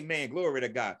spirit. Amen. Glory to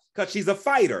God. Because she's a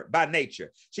fighter by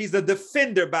nature. She's a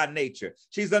defender by nature.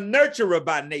 She's a nurturer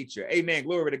by nature. Amen.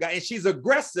 Glory to God. And she's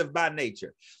aggressive by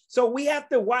nature. So we have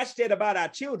to watch that about our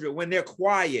children when they're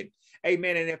quiet.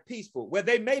 Amen. And they're peaceful, where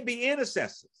they may be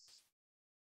intercessors.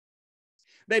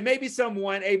 They may be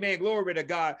someone, amen, glory to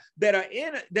God, that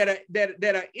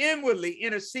are inwardly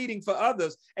interceding for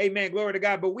others. Amen. Glory to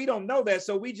God. But we don't know that.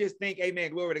 So we just think,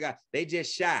 amen, glory to God, they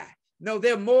just shy. No,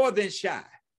 they're more than shy.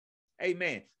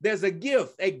 Amen. There's a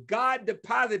gift, a God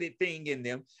deposited thing in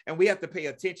them, and we have to pay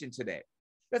attention to that.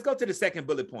 Let's go to the second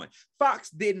bullet point. Fox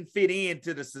didn't fit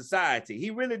into the society. He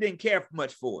really didn't care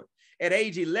much for it. At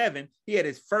age 11, he had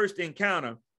his first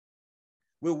encounter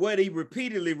with what he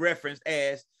repeatedly referenced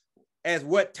as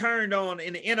what turned on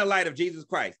in the inner light of Jesus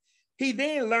Christ. He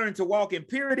then learned to walk in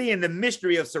purity and the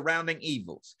mystery of surrounding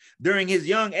evils. During his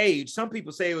young age, some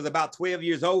people say it was about 12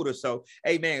 years old or so.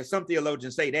 Amen. Some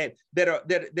theologians say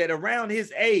that around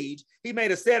his age, he made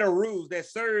a set of rules that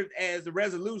served as the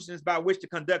resolutions by which to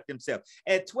conduct himself.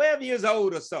 At 12 years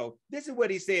old or so, this is what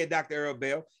he said, Dr. Earl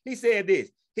Bell. He said this,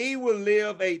 he will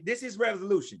live this is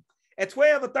resolution. At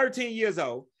 12 or 13 years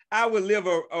old, I would live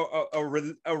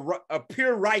a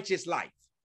pure righteous life.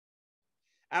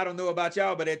 I don't know about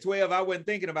y'all, but at 12, I wasn't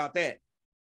thinking about that.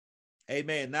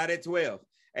 Amen. Not at 12.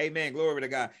 Amen. Glory to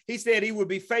God. He said he would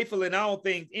be faithful in all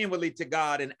things inwardly to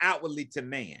God and outwardly to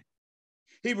man.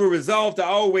 He will resolve to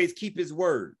always keep his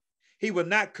word. He will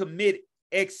not commit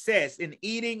excess in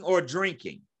eating or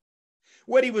drinking.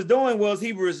 What he was doing was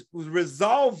he was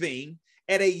resolving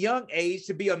at a young age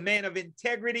to be a man of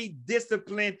integrity,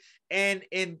 discipline, and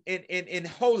in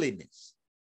holiness.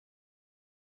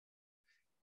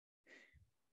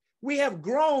 We have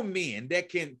grown men that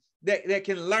can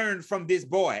learn from this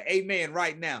boy, amen,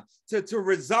 right now, to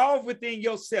resolve within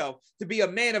yourself to be a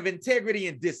man of integrity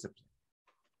and discipline.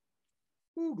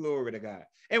 Ooh, glory to God.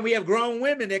 And we have grown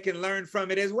women that can learn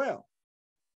from it as well.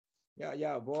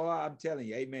 Y'all, boy, I'm telling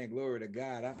you, amen, glory to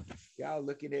God. Y'all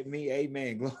looking at me,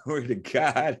 amen, glory to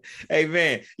God,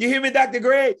 amen. You hear me, Dr.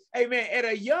 Greg? Amen. At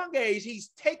a young age, he's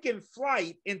taken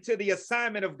flight into the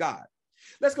assignment of God.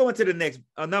 Let's go into the next,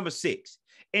 number 6.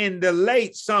 In the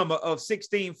late summer of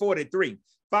 1643,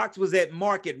 Fox was at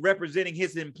market representing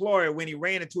his employer when he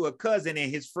ran into a cousin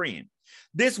and his friend.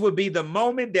 This would be the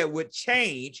moment that would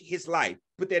change his life.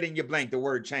 Put that in your blank, the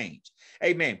word change.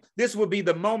 Amen. This would be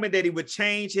the moment that he would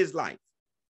change his life.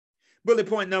 Bullet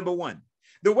point number 1.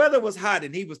 The weather was hot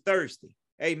and he was thirsty.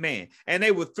 Amen. And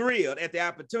they were thrilled at the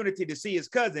opportunity to see his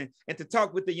cousin and to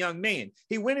talk with the young man.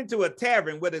 He went into a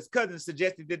tavern where his cousin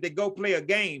suggested that they go play a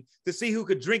game to see who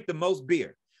could drink the most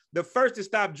beer. The first to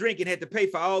stop drinking had to pay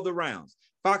for all the rounds.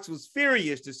 Fox was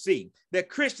furious to see that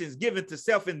Christians given to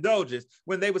self-indulgence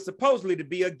when they were supposedly to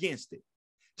be against it.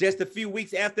 Just a few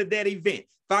weeks after that event,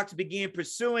 Fox began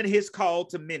pursuing his call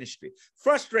to ministry.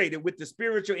 Frustrated with the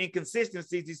spiritual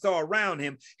inconsistencies he saw around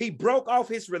him, he broke off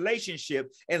his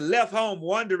relationship and left home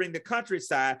wandering the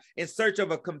countryside in search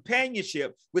of a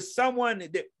companionship with someone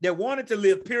that wanted to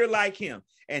live pure like him,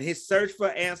 and his search for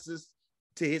answers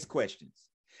to his questions.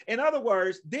 In other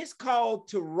words, this call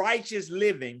to righteous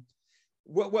living,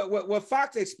 what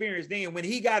Fox experienced then when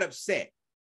he got upset,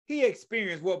 he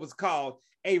experienced what was called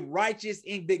a righteous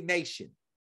indignation.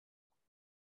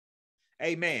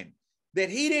 Amen. That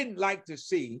he didn't like to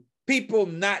see people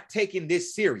not taking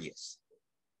this serious.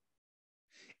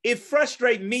 It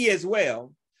frustrates me as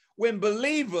well when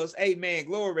believers, amen,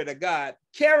 glory to God,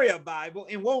 carry a Bible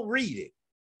and won't read it.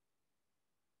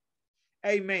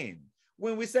 Amen.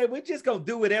 when we say we're just going to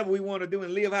do whatever we want to do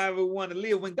and live however we want to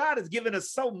live, when God has given us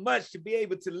so much to be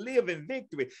able to live in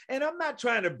victory. And I'm not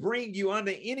trying to bring you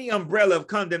under any umbrella of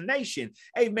condemnation,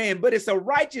 amen, but it's a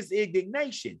righteous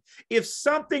indignation. If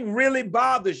something really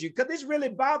bothers you, because this really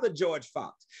bothered George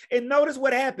Fox. And notice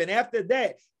what happened. After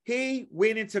that, he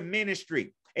went into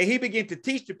ministry and he began to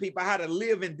teach the people how to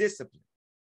live in discipline.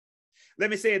 Let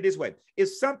me say it this way.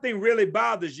 If something really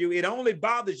bothers you, it only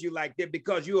bothers you like that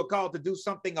because you are called to do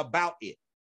something about it.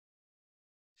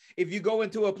 If you go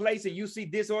into a place and you see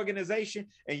disorganization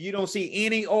and you don't see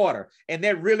any order, and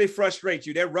that really frustrates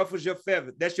you, that ruffles your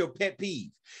feathers, that's your pet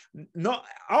peeve. No,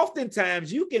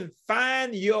 oftentimes you can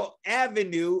find your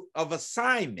avenue of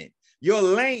assignment, your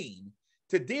lane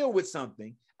to deal with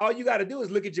something. All you got to do is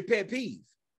look at your pet peeve.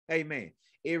 Amen.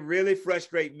 It really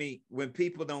frustrates me when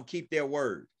people don't keep their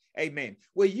word. Amen.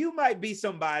 Well, you might be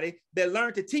somebody that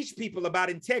learned to teach people about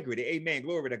integrity. Amen.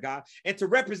 Glory to God. And to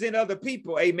represent other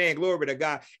people. Amen. Glory to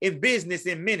God. In business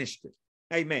and ministry.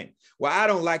 Amen. Well, I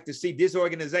don't like to see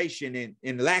disorganization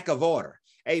and lack of order.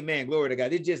 Amen. Glory to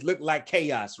God. It just looked like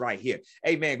chaos right here.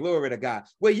 Amen. Glory to God.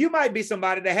 Well, you might be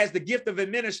somebody that has the gift of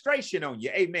administration on you.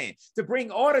 Amen. To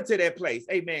bring order to that place.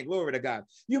 Amen. Glory to God.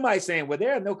 You might say, well,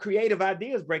 there are no creative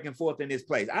ideas breaking forth in this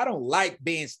place. I don't like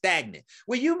being stagnant.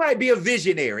 Well, you might be a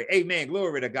visionary. Amen.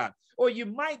 Glory to God. Or you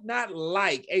might not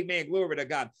like, amen, glory to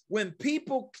God, when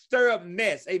people stir up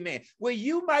mess. Amen. Well,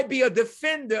 you might be a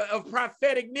defender of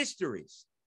prophetic mysteries.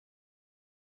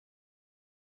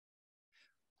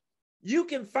 You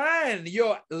can find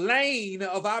your lane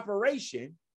of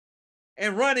operation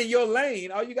and run in your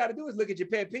lane. All you got to do is look at your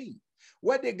pet peeve.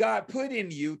 What did God put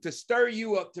in you to stir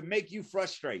you up, to make you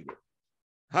frustrated?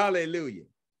 Hallelujah.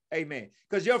 Amen.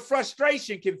 Because your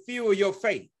frustration can fuel your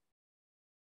faith.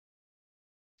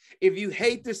 If you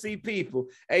hate to see people,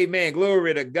 amen,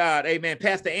 glory to God, amen,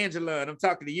 Pastor Angela, and I'm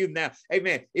talking to you now,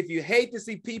 amen, if you hate to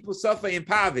see people suffer in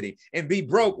poverty and be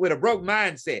broke with a broke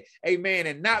mindset, amen,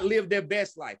 and not live their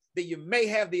best life, then you may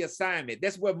have the assignment.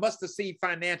 That's where Mustard Seed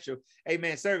Financial,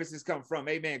 amen, services come from,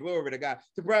 amen, glory to God,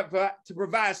 to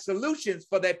provide solutions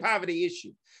for that poverty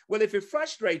issue. Well, if it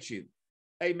frustrates you,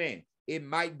 amen, it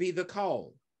might be the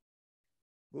call.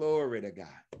 Glory to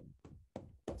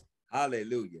God.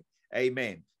 Hallelujah.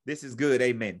 Amen. This is good.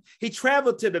 Amen. He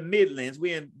traveled to the Midlands.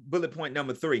 We're in bullet point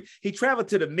number 3. He traveled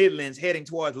to the Midlands heading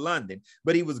towards London,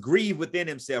 but he was grieved within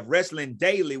himself, wrestling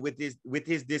daily with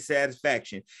his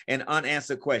dissatisfaction and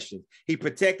unanswered questions. He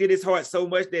protected his heart so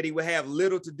much that he would have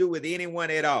little to do with anyone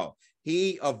at all.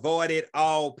 He avoided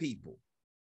all people.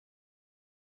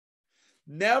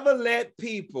 Never let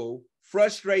people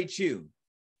frustrate you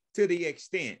to the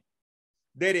extent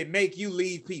that it make you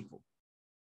leave people.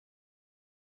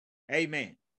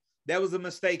 Amen. That was a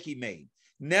mistake he made.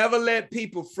 Never let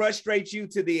people frustrate you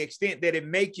to the extent that it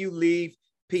make you leave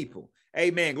people.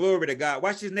 Amen. Glory to God.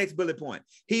 Watch this next bullet point.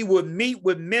 He would meet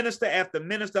with minister after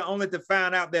minister only to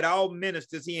find out that all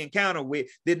ministers he encountered with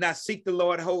did not seek the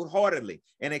Lord wholeheartedly,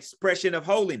 an expression of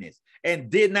holiness,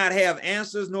 and did not have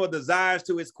answers nor desires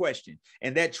to his question.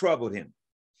 And that troubled him.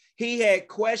 He had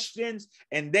questions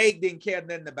and they didn't care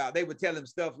nothing about. They would tell him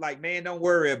stuff like, man, don't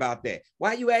worry about that.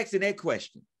 Why are you asking that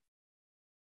question?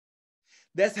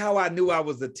 That's how I knew I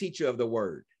was a teacher of the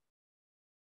word.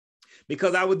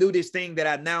 Because I would do this thing that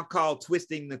I now call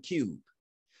twisting the cube.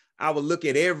 I would look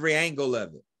at every angle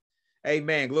of it.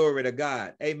 Amen. Glory to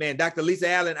God. Amen. Dr. Lisa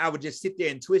Allen, I would just sit there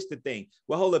and twist the thing.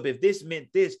 Well, hold up. If this meant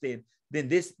this, then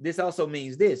this also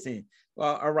means this. And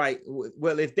well, all right.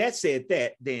 Well, if that said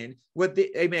that, then what?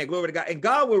 Amen. Glory to God. And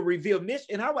God will reveal mission.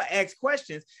 And I would ask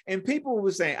questions, and people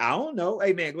would say, "I don't know."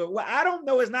 Amen. Well, I don't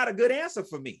know is not a good answer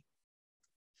for me.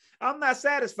 I'm not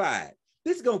satisfied.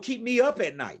 This is going to keep me up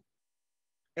at night.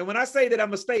 And when I say that I'm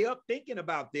going to stay up thinking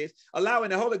about this, allowing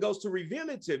the Holy Ghost to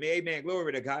reveal it to me, amen,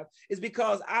 glory to God, is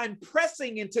because I'm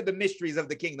pressing into the mysteries of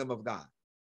the kingdom of God.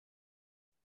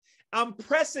 I'm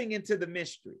pressing into the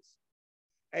mysteries.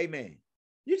 Amen.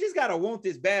 You just got to want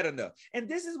this bad enough. And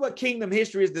this is what kingdom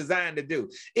history is designed to do.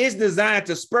 It's designed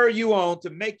to spur you on,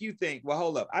 to make you think, well,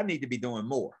 hold up, I need to be doing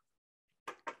more.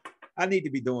 I need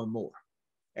to be doing more.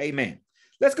 Amen.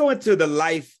 Let's go into the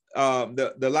life,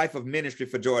 the life of ministry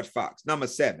for George Fox. Number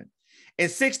 7. In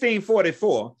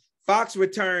 1644, Fox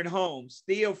returned home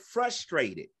still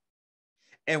frustrated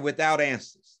and without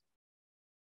answers.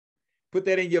 Put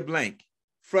that in your blank.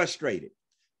 Frustrated.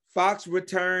 Fox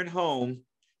returned home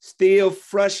still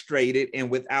frustrated and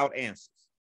without answers.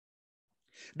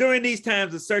 During these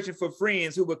times of searching for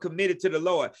friends who were committed to the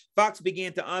Lord, Fox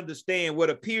began to understand what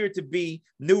appeared to be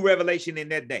new revelation in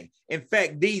that day. In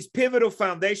fact, these pivotal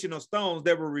foundational stones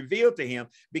that were revealed to him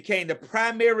became the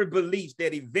primary beliefs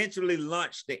that eventually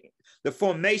launched the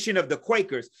formation of the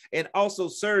Quakers, and also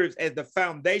serves as the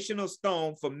foundational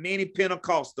stone for many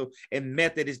Pentecostal and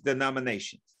Methodist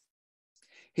denominations.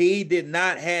 He did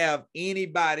not have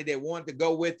anybody that wanted to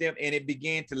go with him, and it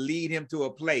began to lead him to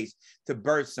a place to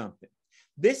birth something.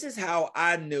 This is how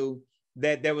I knew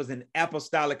that there was an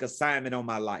apostolic assignment on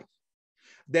my life.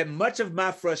 That much of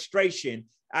my frustration,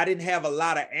 I didn't have a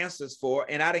lot of answers for,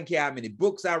 and I didn't care how many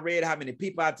books I read, how many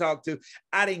people I talked to.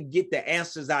 I didn't get the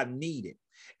answers I needed.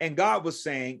 And God was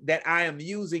saying that I am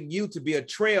using you to be a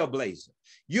trailblazer.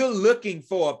 You're looking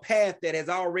for a path that has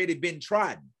already been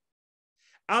trodden.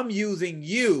 I'm using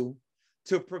you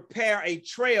to prepare a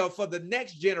trail for the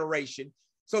next generation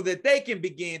so that they can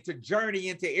begin to journey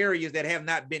into areas that have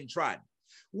not been trodden.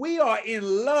 We are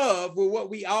in love with what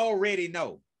we already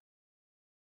know.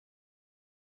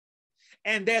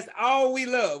 And that's all we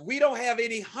love. We don't have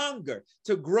any hunger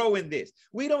to grow in this.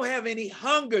 We don't have any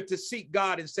hunger to seek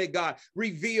God and say, God,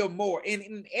 reveal more. And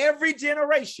in every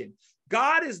generation,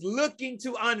 God is looking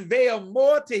to unveil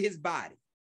more to his body.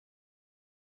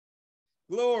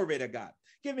 Glory to God.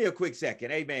 Give me a quick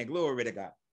second. Amen. Glory to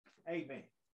God. Amen.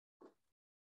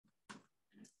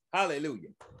 Hallelujah.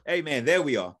 Amen. There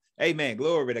we are. Amen.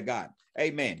 Glory to God.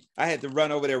 Amen. I had to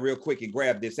run over there real quick and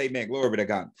grab this. Amen. Glory to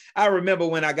God. I remember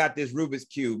when I got this Rubik's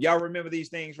Cube. Y'all remember these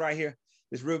things right here?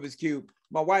 This Rubik's Cube.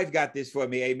 My wife got this for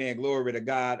me. Amen. Glory to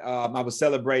God. I was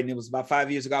celebrating. It was about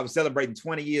 5 years ago. I was celebrating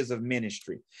 20 years of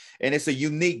ministry. And it's a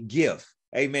unique gift.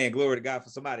 Amen. Glory to God for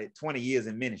somebody 20 years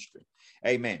in ministry.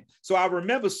 Amen. So I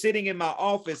remember sitting in my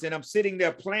office and I'm sitting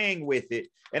there playing with it.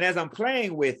 And as I'm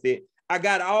playing with it, I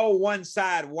got all one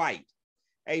side white.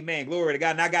 Amen. Glory to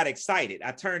God. And I got excited.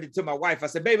 I turned it to my wife. I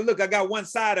said, baby, look, I got one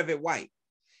side of it white.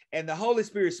 And the Holy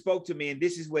Spirit spoke to me. And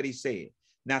this is what he said.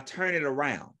 Now turn it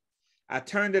around. I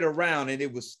turned it around and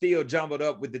it was still jumbled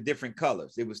up with the different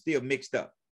colors. It was still mixed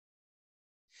up.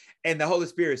 And the Holy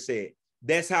Spirit said,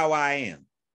 that's how I am.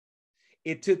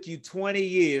 It took you 20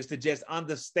 years to just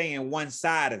understand one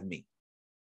side of me.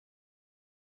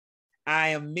 I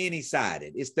am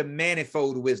many-sided. It's the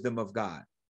manifold wisdom of God.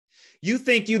 You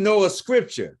think you know a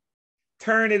scripture,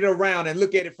 turn it around and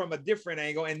look at it from a different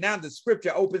angle. And now the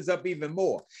scripture opens up even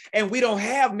more. And we don't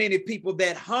have many people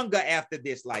that hunger after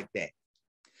this like that.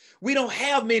 We don't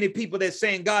have many people that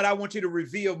saying, God, I want you to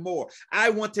reveal more.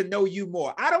 I want to know you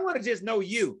more. I don't want to just know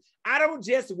you. I don't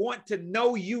just want to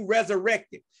know you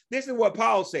resurrected. This is what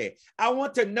Paul said. I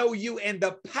want to know you and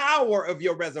the power of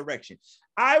your resurrection.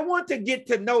 I want to get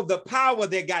to know the power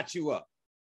that got you up.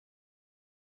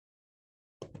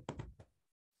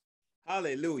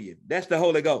 Hallelujah. That's the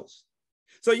Holy Ghost.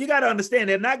 So you got to understand,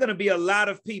 there are not going to be a lot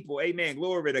of people, amen,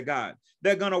 glory to God,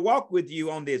 they're going to walk with you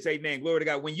on this, amen, glory to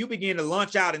God, when you begin to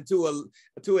launch out into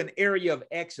an area of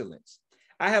excellence.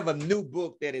 I have a new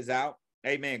book that is out,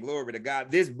 amen, glory to God.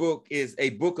 This book is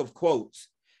a book of quotes,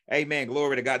 amen,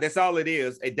 glory to God. That's all it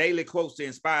is, a daily quote to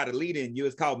inspire the leader in you.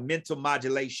 It's called Mental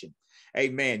Modulation.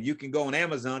 Amen. You can go on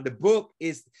Amazon. The book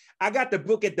is, I got the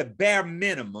book at the bare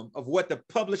minimum of what the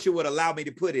publisher would allow me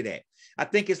to put it at. I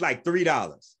think it's like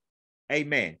 $3.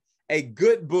 Amen. A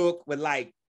good book with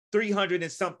like 300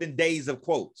 and something days of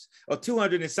quotes or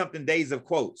 200 and something days of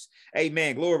quotes.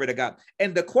 Amen. Glory to God.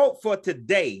 And the quote for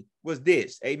today was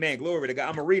this. Amen. Glory to God.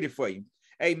 I'm going to read it for you.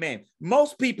 Amen.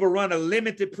 Most people run a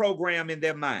limited program in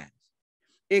their minds.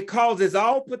 It causes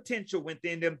all potential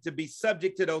within them to be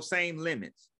subject to those same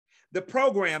limits. The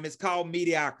program is called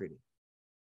mediocrity.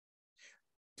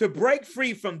 To break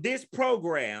free from this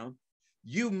program,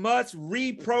 you must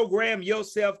reprogram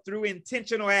yourself through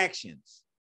intentional actions.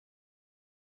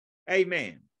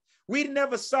 Amen. We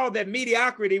never saw that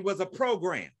mediocrity was a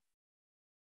program.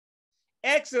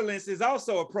 Excellence is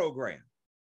also a program.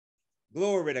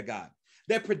 Glory to God.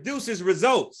 That produces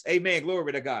results. Amen.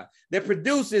 Glory to God. That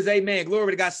produces, amen,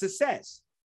 glory to God, success.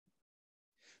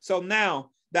 So now,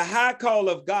 the high call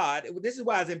of God, this is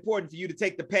why it's important for you to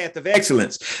take the path of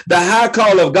excellence. The high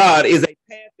call of God is a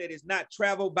path that is not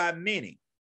traveled by many.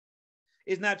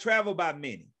 It's not traveled by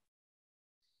many.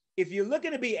 If you're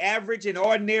looking to be average and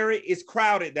ordinary, it's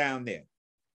crowded down there.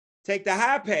 Take the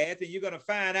high path and you're going to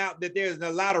find out that there's a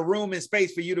lot of room and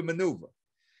space for you to maneuver.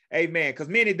 Amen. Because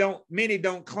many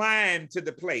don't climb to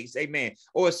the place, amen,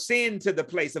 or ascend to the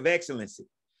place of excellency.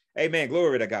 Amen.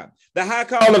 Glory to God. The high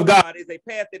call of God is a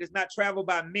path that is not traveled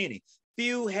by many.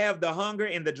 Few have the hunger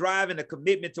and the drive and the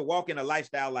commitment to walk in a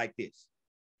lifestyle like this.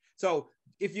 So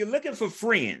if you're looking for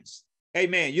friends,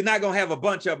 Amen. You're not going to have a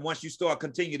bunch of them once you start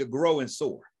continue to grow and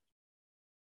soar.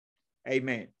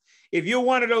 Amen. If you're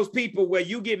one of those people where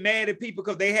you get mad at people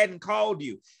because they hadn't called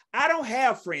you, I don't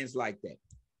have friends like that.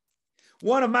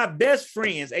 One of my best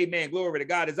friends, amen, glory to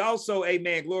God, is also,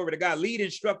 amen, glory to God, lead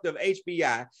instructor of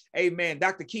HBI, amen,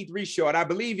 Dr. Keith Reshort. I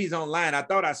believe he's online. I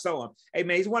thought I saw him.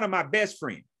 Amen. He's one of my best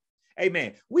friends.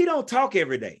 Amen. We don't talk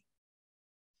every day.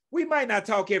 We might not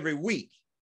talk every week.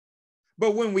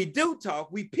 But when we do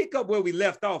talk, we pick up where we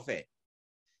left off at.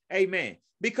 Amen.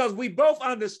 Because we both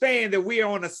understand that we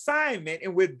are on assignment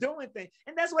and we're doing things.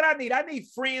 And that's what I need. I need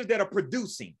friends that are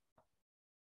producing.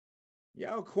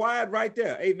 Y'all quiet right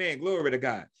there. Amen. Glory to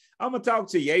God. I'm going to talk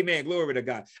to you. Amen. Glory to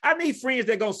God. I need friends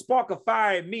that are going to spark a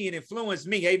fire in me and influence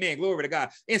me. Amen. Glory to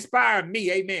God. Inspire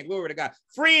me. Amen. Glory to God.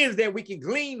 Friends that we can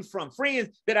glean from. Friends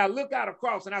that I look out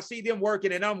across and I see them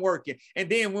working and I'm working. And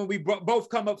then when we both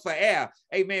come up for air,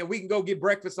 amen, we can go get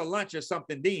breakfast or lunch or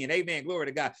something then. Amen. Glory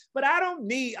to God. But I don't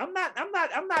need, I'm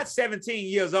not 17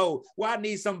 years old where I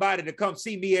need somebody to come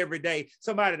see me every day,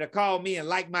 somebody to call me and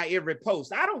like my every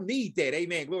post. I don't need that.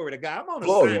 Amen. Glory to God. I'm on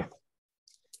assignment.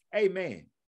 Amen.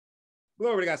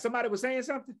 Glory to God. Somebody was saying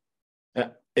something?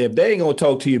 If they ain't going to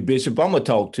talk to you, Bishop, I'm going to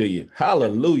talk to you.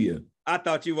 Hallelujah. I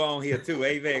thought you were on here too.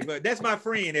 Amen. That's my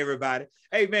friend, everybody.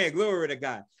 Amen. Glory to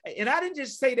God. And I didn't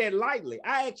just say that lightly.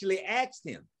 I actually asked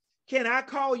him, can I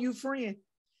call you friend?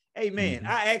 Amen. Mm-hmm.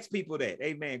 I ask people that.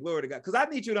 Amen. Glory to God. Because I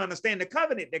need you to understand the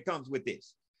covenant that comes with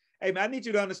this. Amen. I need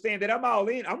you to understand that I'm all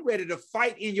in. I'm ready to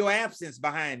fight in your absence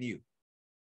behind you.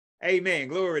 Amen.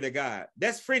 Glory to God.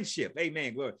 That's friendship.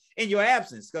 Amen. Glory. In your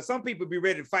absence, because some people be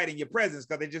ready to fight in your presence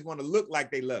because they just want to look like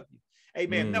they love you.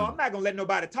 Amen. No, I'm not going to let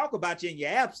nobody talk about you in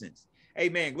your absence.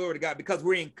 Amen. Glory to God, because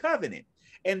we're in covenant.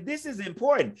 And this is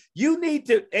important. You need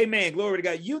to, amen, glory to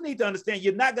God. You need to understand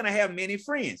you're not going to have many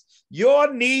friends.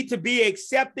 Your need to be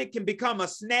accepted can become a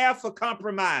snare for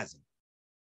compromising.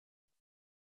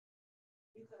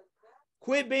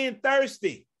 Quit being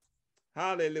thirsty.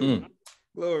 Hallelujah.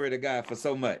 Glory to God for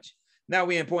so much. Now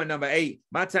we're in point number 8.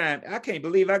 My time, I can't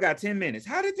believe I got 10 minutes.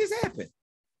 How did this happen?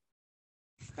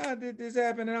 How did this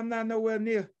happen? And I'm not nowhere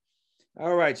near.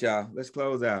 All right, y'all, let's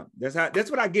close out.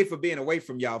 That's what I get for being away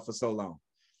from y'all for so long.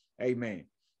 Amen.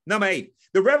 Number 8,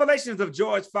 the revelations of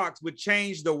George Fox would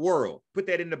change the world. Put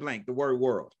that in the blank, the word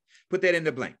world. Put that in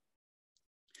the blank.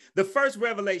 The first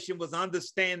revelation was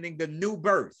understanding the new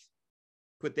birth.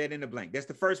 Put that in the blank. That's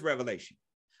the first revelation.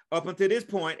 Up until this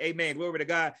point, amen, glory to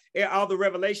God, all the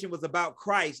revelation was about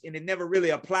Christ, and it never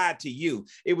really applied to you.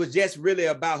 It was just really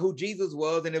about who Jesus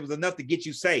was, and it was enough to get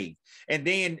you saved. And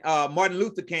then Martin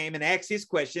Luther came and asked his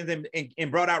questions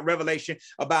and brought out revelation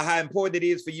about how important it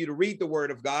is for you to read the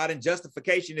word of God, and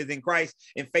justification is in Christ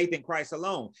and faith in Christ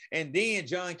alone. And then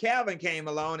John Calvin came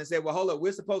along and said, well, hold up,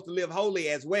 we're supposed to live holy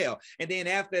as well. And then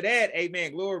after that,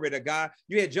 amen, glory to God,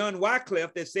 you had John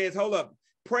Wycliffe that says, hold up,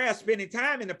 prayer, spending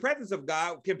time in the presence of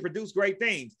God can produce great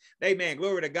things. Amen.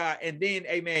 Glory to God. And then,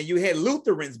 amen, you had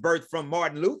Lutherans birthed from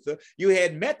Martin Luther. You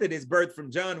had Methodists birthed from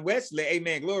John Wesley.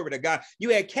 Amen. Glory to God. You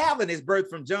had Calvinists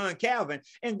birthed from John Calvin.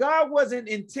 And God wasn't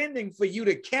intending for you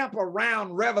to camp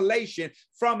around revelation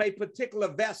from a particular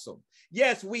vessel.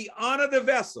 Yes, we honor the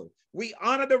vessel. We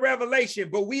honor the revelation,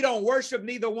 but we don't worship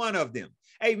neither one of them.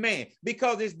 Amen.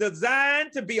 Because it's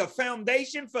designed to be a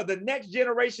foundation for the next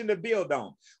generation to build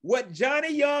on. What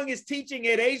Johnny Young is teaching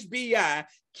at HBI,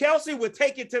 Kelsey would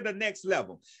take it to the next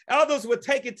level. Others would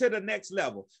take it to the next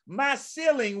level. My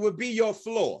ceiling would be your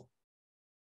floor.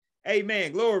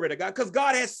 Amen. Glory to God. Because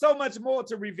God has so much more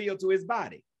to reveal to his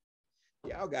body.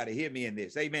 Y'all got to hear me in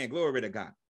this. Amen. Glory to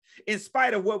God. In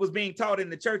spite of what was being taught in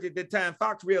the church at that time,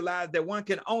 Fox realized that one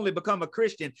can only become a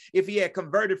Christian if he had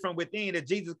converted from within, that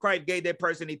Jesus Christ gave that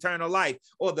person eternal life,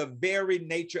 or the very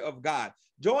nature of God.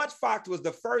 George Fox was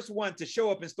the first one to show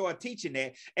up and start teaching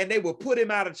that, and they will put him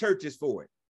out of churches for it.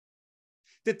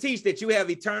 To teach that you have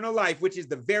eternal life, which is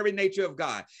the very nature of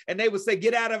God. And they would say,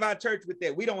 get out of our church with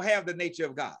that. We don't have the nature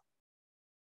of God.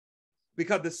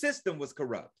 Because the system was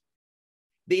corrupt.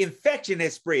 The infection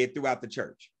has spread throughout the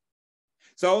church.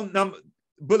 So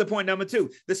bullet point number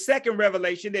 2, the second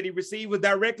revelation that he received was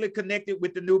directly connected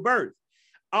with the new birth.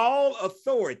 All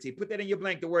authority, put that in your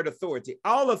blank, the word authority.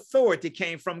 All authority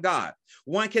came from God.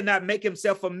 One cannot make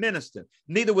himself a minister.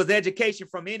 Neither was education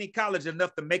from any college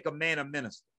enough to make a man a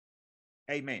minister.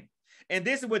 Amen. And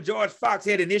this is what George Fox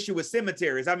had an issue with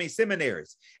seminaries.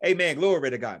 Amen.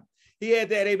 Glory to God. He had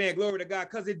that, amen, glory to God,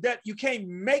 because you can't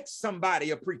make somebody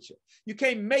a preacher. You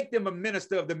can't make them a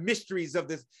minister of the mysteries of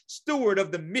the steward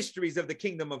of the mysteries of the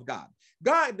kingdom of God.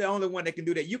 God, the only one that can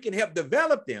do that. You can help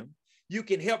develop them. You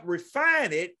can help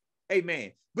refine it,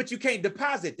 amen, but you can't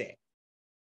deposit that.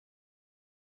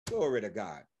 Glory to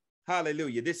God.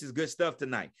 Hallelujah. This is good stuff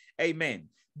tonight. Amen.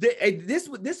 This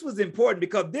was important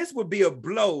because this would be a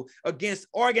blow against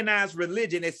organized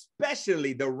religion,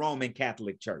 especially the Roman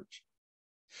Catholic Church,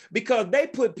 because they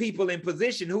put people in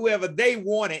position, whoever they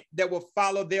wanted, that will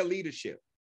follow their leadership.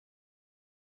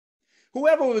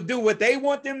 Whoever will do what they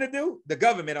want them to do, the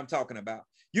government I'm talking about.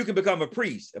 You can become a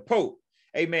priest, a pope.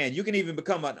 Amen. You can even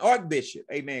become an archbishop.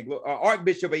 Amen.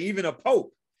 Archbishop or even a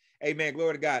pope. Amen.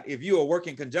 Glory to God. If you are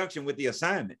working in conjunction with the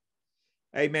assignment,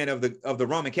 amen, of the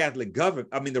Roman Catholic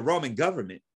government, the Roman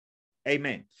government.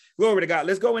 Amen. Glory to God.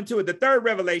 Let's go into it. The third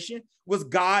revelation was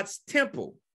God's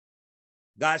temple.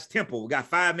 God's temple. We got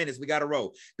 5 minutes. We got to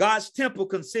roll. God's temple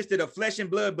consisted of flesh and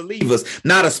blood believers,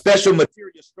 not a special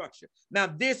material structure. Now,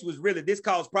 this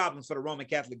caused problems for the Roman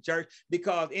Catholic Church,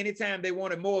 because anytime they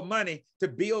wanted more money to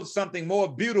build something more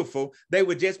beautiful, they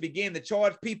would just begin to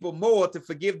charge people more to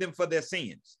forgive them for their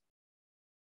sins.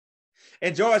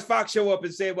 And George Fox showed up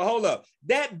and said, well, hold up.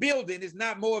 That building is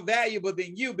not more valuable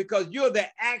than you, because you're the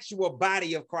actual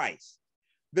body of Christ,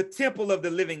 the temple of the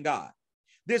living God.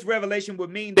 This revelation would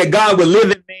mean that God would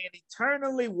live in man,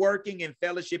 eternally working and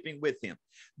fellowshipping with him.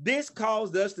 This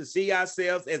caused us to see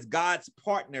ourselves as God's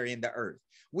partner in the earth.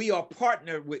 We are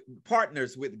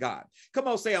partners with God. Come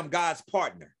on, say, I'm God's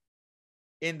partner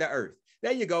in the earth.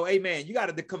 There you go. Amen. You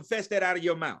got to confess that out of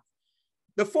your mouth.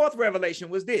 The fourth revelation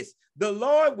was this: the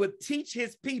Lord would teach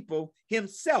his people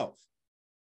himself.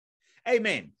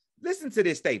 Amen. Listen to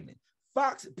this statement.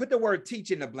 Fox, put the word teach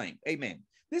in the blank. Amen.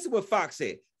 This is what Fox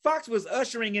said. Fox was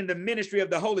ushering in the ministry of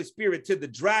the Holy Spirit to the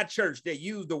dry church that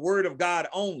used the word of God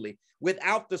only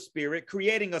without the Spirit,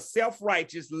 creating a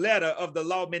self-righteous letter of the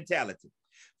law mentality.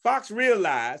 Fox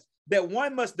realized that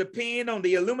one must depend on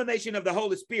the illumination of the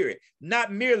Holy Spirit,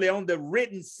 not merely on the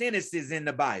written sentences in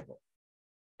the Bible.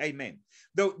 Amen.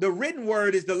 The written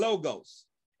word is the logos.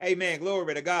 Amen.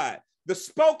 Glory to God. The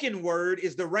spoken word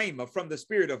is the rhema from the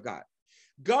Spirit of God.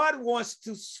 God wants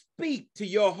to speak to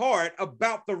your heart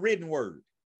about the written word.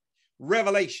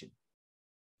 Revelation.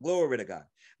 Glory to God.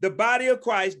 The body of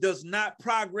Christ does not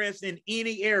progress in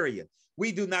any area.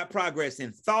 We do not progress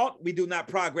in thought. We do not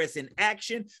progress in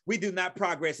action. We do not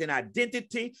progress in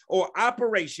identity or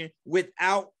operation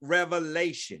without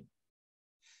revelation.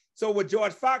 So when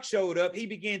George Fox showed up, he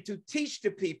began to teach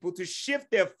the people to shift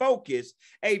their focus,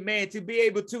 amen, to be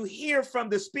able to hear from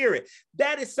the Spirit.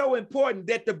 That is so important,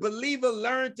 that the believer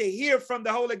learn to hear from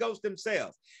the Holy Ghost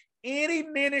themselves. Any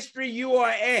ministry you are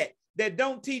at that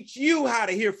don't teach you how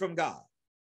to hear from God,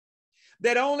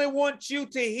 that only want you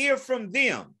to hear from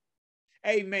them,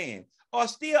 amen, are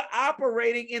still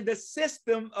operating in the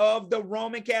system of the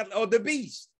Roman Catholic or the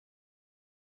beast.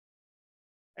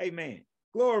 Amen.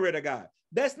 Glory to God.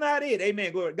 That's not it.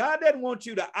 Amen. Glory. God doesn't want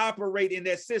you to operate in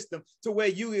that system to where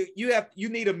you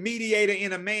need a mediator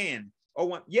in a man or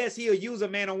one. Yes, he'll use a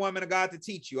man or woman of God to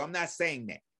teach you. I'm not saying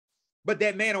that. But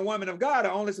that man or woman of God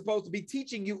are only supposed to be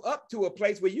teaching you up to a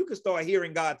place where you can start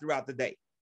hearing God throughout the day.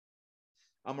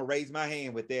 I'm going to raise my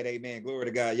hand with that. Amen. Glory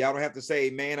to God. Y'all don't have to say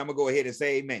amen. I'm going to go ahead and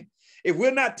say amen. If we're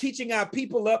not teaching our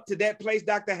people up to that place,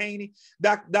 Dr. Haney,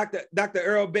 Dr.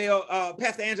 Earl Bell,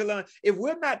 Pastor Angela, if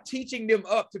we're not teaching them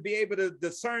up to be able to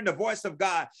discern the voice of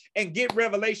God and get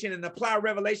revelation and apply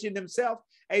revelation themselves,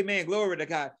 amen, glory to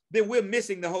God, then we're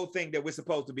missing the whole thing that we're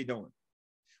supposed to be doing.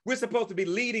 We're supposed to be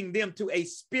leading them to a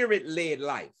spirit-led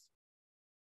life.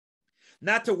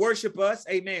 Not to worship us,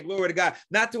 amen, glory to God,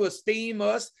 not to esteem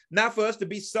us, not for us to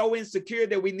be so insecure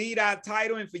that we need our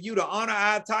title and for you to honor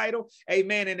our title,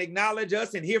 amen, and acknowledge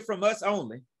us and hear from us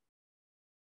only.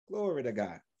 Glory to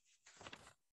God.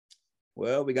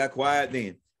 Well, we got quiet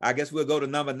then. I guess we'll go to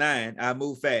number 9. I'll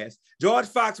move fast. George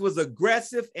Fox was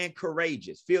aggressive and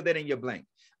courageous. Fill that in your blank.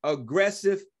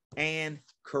 Aggressive and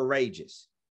courageous.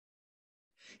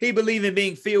 He believed in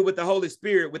being filled with the Holy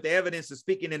Spirit with the evidence of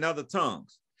speaking in other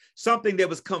tongues. Something that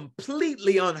was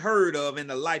completely unheard of in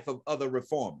the life of other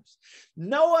reformers.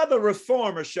 No other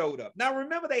reformer showed up. Now,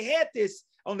 remember, they had this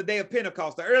on the day of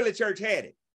Pentecost. The early church had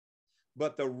it.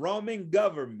 But the Roman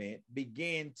government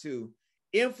began to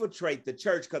infiltrate the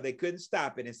church because they couldn't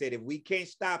stop it and said, if we can't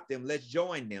stop them, let's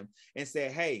join them and say,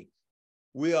 hey,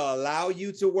 we'll allow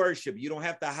you to worship. You don't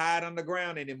have to hide on the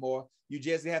ground anymore. You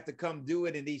just have to come do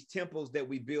it in these temples that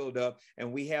we build up.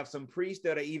 And we have some priests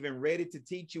that are even ready to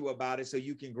teach you about it so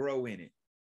you can grow in it.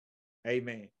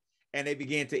 Amen. And they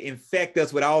began to infect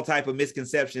us with all type of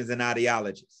misconceptions and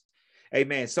ideologies.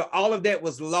 Amen. So all of that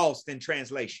was lost in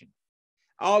translation.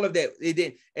 All of that, it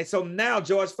did. And so now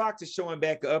George Fox is showing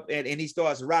back up and he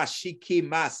starts Rashiki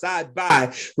Masai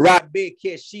by Rabbi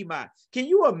Keshima. Can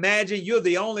you imagine you're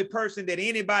the only person that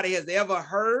anybody has ever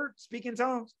heard speak in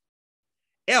tongues?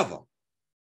 Ever.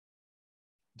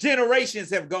 Generations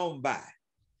have gone by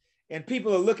and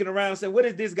people are looking around and saying, what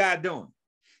is this guy doing?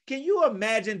 Can you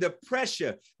imagine the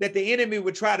pressure that the enemy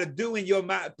would try to do in your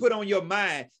mind, put on your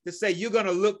mind to say you're going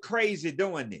to look crazy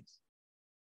doing this?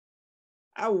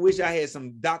 I wish I had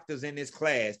some doctors in this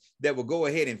class that would go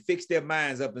ahead and fix their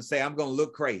minds up and say, I'm going to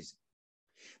look crazy.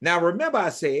 Now, remember I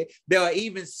said there are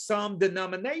even some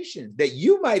denominations that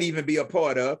you might even be a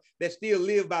part of that still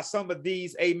live by some of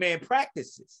these, amen,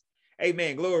 practices.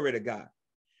 Amen. Glory to God.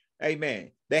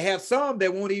 Amen. They have some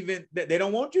that won't even, they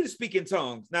don't want you to speak in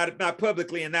tongues, not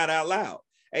publicly and not out loud.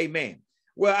 Amen.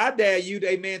 Well, I dare you,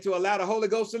 amen, to allow the Holy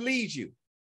Ghost to lead you.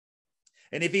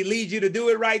 And if he leads you to do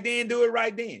it right then, do it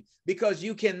right then, because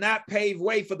you cannot pave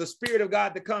way for the Spirit of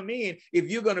God to come in if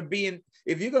you're going to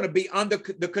be under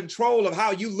the control of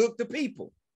how you look to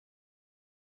people.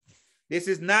 This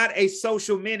is not a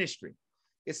social ministry.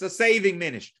 It's a saving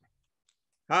ministry.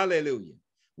 Hallelujah.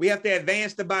 We have to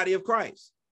advance the body of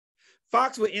Christ.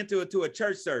 Fox would enter into a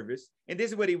church service, and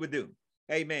this is what he would do.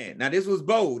 Amen. Now, this was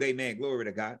bold. Amen. Glory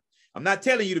to God. I'm not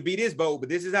telling you to be this bold, but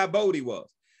this is how bold he was.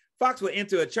 Fox would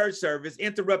enter a church service,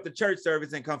 interrupt the church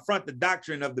service, and confront the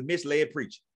doctrine of the misled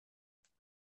preacher.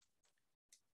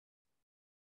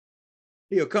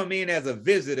 He'll come in as a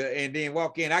visitor and then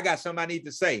walk in. I got something I need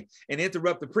to say, and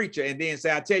interrupt the preacher and then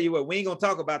say, I tell you what, we ain't going to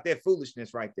talk about that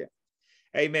foolishness right there.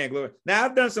 Amen. Glory. Now,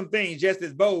 I've done some things just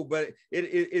as bold, but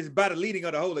it's by the leading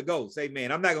of the Holy Ghost. Amen.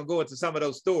 I'm not going to go into some of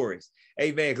those stories.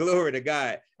 Amen. Glory to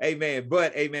God. Amen.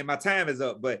 But, amen, my time is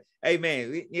up. But,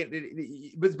 amen,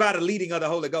 it's by the leading of the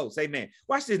Holy Ghost. Amen.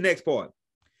 Watch this next part.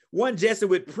 One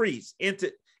Jesuit priest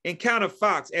encountered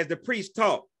Fox as the priest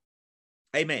taught.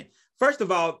 Amen. First of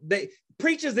all,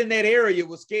 preachers in that area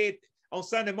were scared on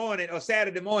Sunday morning or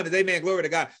Saturday morning. Amen. Glory to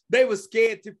God. They were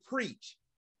scared to preach,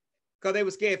 because they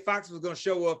were scared Fox was going to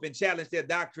show up and challenge their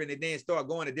doctrine and then start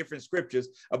going to different scriptures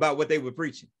about what they were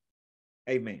preaching.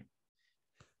 Amen.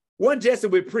 One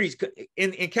Jesuit priest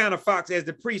encountered Fox as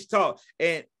the priest taught,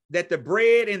 and that the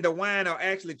bread and the wine are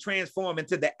actually transformed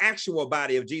into the actual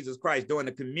body of Jesus Christ during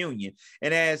the communion.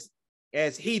 And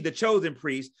as he, the chosen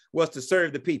priest, was to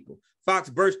serve the people. Fox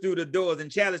burst through the doors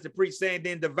and challenged the priest, saying,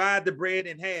 then divide the bread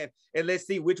in half and let's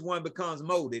see which one becomes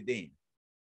molded then.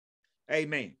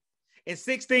 Amen. In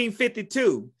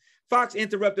 1652, Fox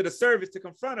interrupted a service to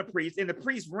confront a priest, and the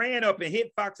priest ran up and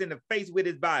hit Fox in the face with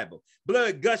his Bible.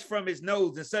 Blood gushed from his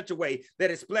nose in such a way that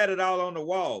it splattered all on the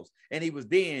walls, and he was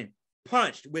then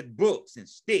punched with books and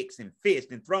sticks and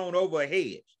fists and thrown over a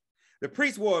hedge. The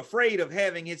priest was afraid of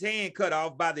having his hand cut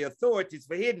off by the authorities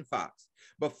for hitting Fox,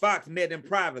 but Fox met him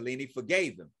privately and he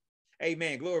forgave him.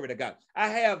 Amen. Glory to God. I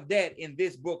have that in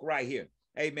this book right here.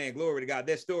 Amen. Glory to God.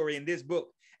 That story in this book.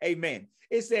 Amen.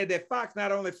 It said that Fox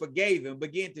not only forgave him,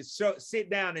 began to sit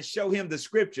down and show him the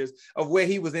scriptures of where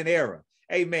he was in error.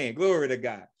 Amen. Glory to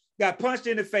God. Got punched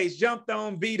in the face, jumped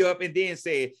on, beat up, and then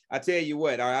said, I tell you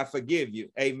what, I forgive you.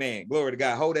 Amen. Glory to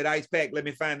God. Hold that ice pack. Let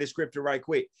me find this scripture right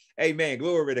quick. Amen.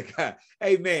 Glory to God.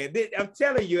 Amen. I'm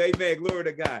telling you, amen. Glory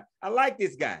to God. I like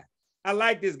this guy. I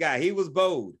like this guy. He was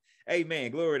bold.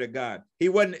 Amen. Glory to God. He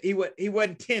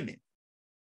wasn't timid.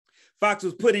 Fox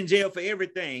was put in jail for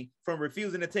everything from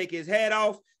refusing to take his hat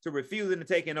off to refusing to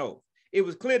take an oath. It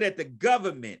was clear that the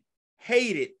government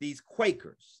hated these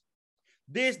Quakers.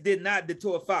 This did not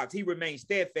deter Fox. He remained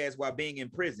steadfast while being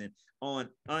in prison on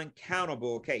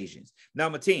uncountable occasions.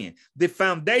 Number 10, the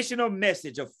foundational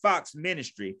message of Fox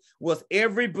ministry was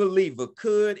every believer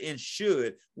could and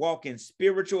should walk in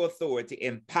spiritual authority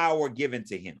and power given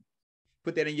to him.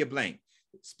 Put that in your blank.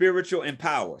 Spiritual and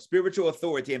power, spiritual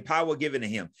authority and power given to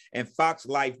him. And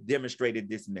Fox's life demonstrated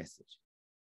this message.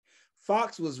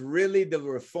 Fox was really the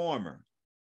reformer.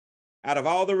 Out of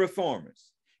all the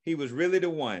reformers, he was really the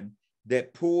one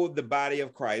that pulled the body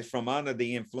of Christ from under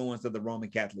the influence of the Roman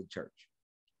Catholic Church.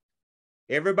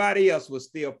 Everybody else was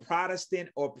still Protestant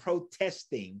or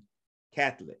protesting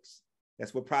Catholics.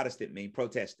 That's what Protestant means,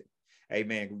 protesting.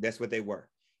 Amen. That's what they were.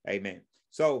 Amen.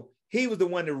 So he was the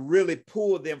one that really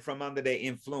pulled them from under their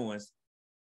influence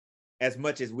as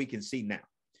much as we can see now.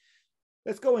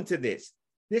 Let's go into this.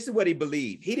 This is what he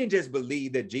believed. He didn't just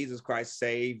believe that Jesus Christ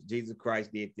saved, Jesus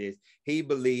Christ did this. He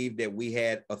believed that we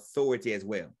had authority as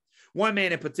well. One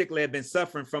man in particular had been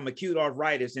suffering from acute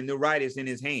arthritis and neuritis in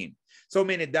his hand. So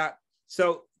many doctors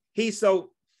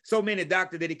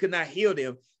that he could not heal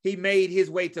them. He made his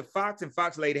way to Fox, and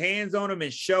Fox laid hands on him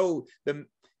and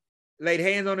laid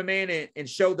hands on the man and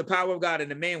showed the power of God,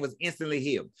 and the man was instantly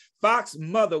healed. Fox's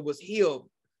mother was healed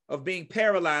of being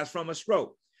paralyzed from a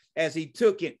stroke. As he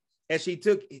took as he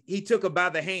took her by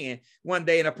the hand one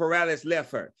day and a paralysis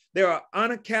left her. There are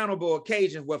unaccountable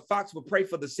occasions where Fox would pray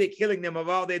for the sick, healing them of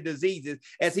all their diseases,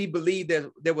 as he believed that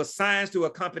there were signs to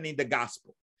accompany the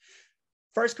gospel.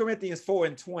 1 Corinthians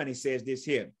 4:20 says this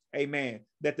here, amen,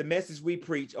 that the message we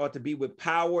preach ought to be with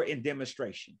power and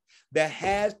demonstration. There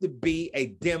has to be a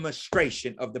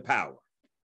demonstration of the power.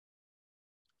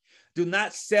 Do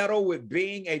not settle with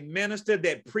being a minister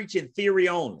that preach in theory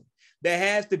only. There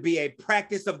has to be a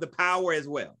practice of the power as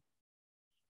well.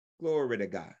 Glory to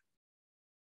God.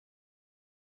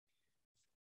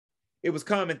 It was a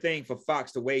common thing for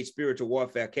Fox to wage spiritual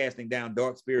warfare, casting down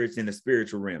dark spirits in the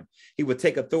spiritual realm. He would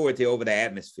take authority over the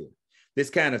atmosphere. This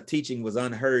kind of teaching was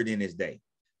unheard in his day.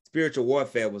 Spiritual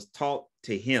warfare was taught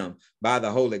to him by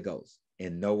the Holy Ghost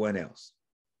and no one else.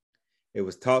 It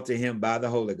was taught to him by the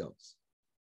Holy Ghost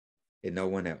and no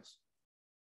one else.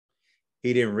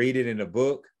 He didn't read it in a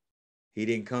book. He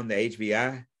didn't come to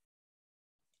HBI.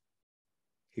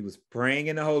 He was praying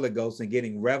in the Holy Ghost and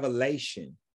getting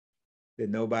revelation that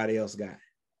nobody else got.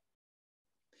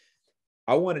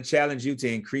 I want to challenge you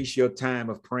to increase your time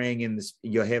of praying in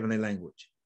your heavenly language.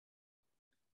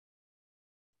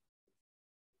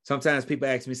 Sometimes people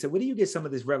ask me, say, where do you get some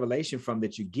of this revelation from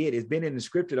that you get? It's been in the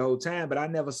scripture the whole time, but I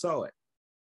never saw it.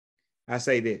 I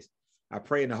say this, I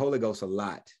pray in the Holy Ghost a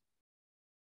lot.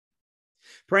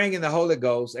 Praying in the Holy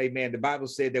Ghost, amen. The Bible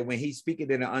said that when he speaketh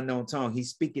in an unknown tongue, he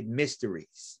speaketh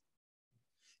mysteries.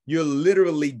 You're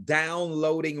literally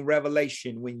downloading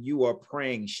revelation when you are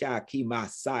praying.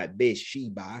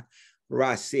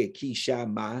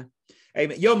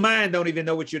 Amen. Your mind don't even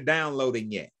know what you're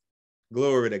downloading yet.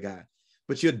 Glory to God.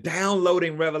 But you're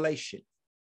downloading revelation.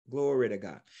 Glory to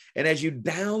God. And as you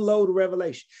download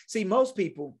revelation, see, most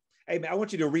people, amen, I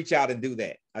want you to reach out and do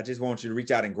that. I just want you to reach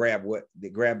out and grab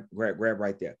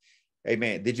right there.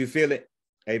 Amen. Did you feel it?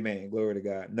 Amen. Glory to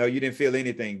God. No, you didn't feel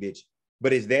anything, did you?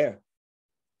 But it's there.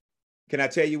 Can I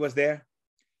tell you what's there?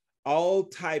 All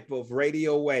type of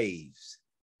radio waves,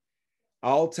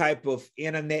 all type of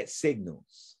internet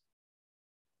signals,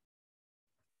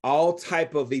 all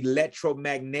type of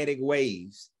electromagnetic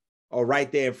waves are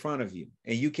right there in front of you,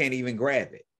 and you can't even grab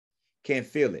it, can't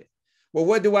feel it. Well,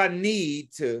 what do I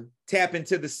need to tap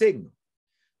into the signal?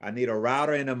 I need a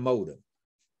router and a modem.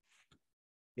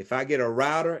 If I get a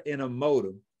router and a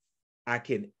modem, I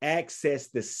can access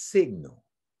the signal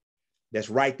that's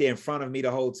right there in front of me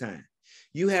the whole time.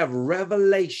 You have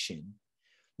revelation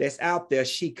that's out there.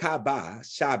 Shikaba,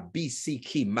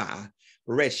 Shabisikima,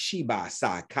 Reshiba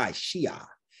Sakai Shia.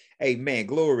 Amen.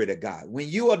 Glory to God. When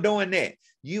you are doing that,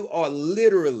 you are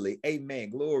literally, amen,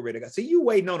 glory to God. So you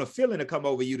waiting on a feeling to come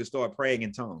over you to start praying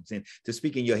in tongues and to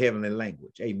speak in your heavenly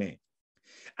language. Amen.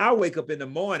 I wake up in the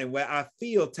morning where I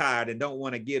feel tired and don't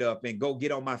want to get up and go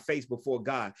get on my face before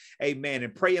God. Amen.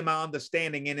 And pray in my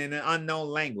understanding and in an unknown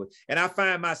language. And I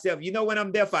find myself, you know, when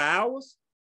I'm there for hours,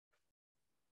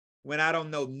 when I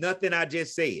don't know nothing I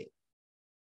just said.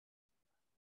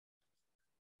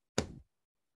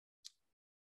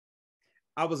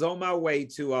 I was on my way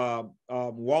to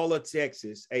Waller,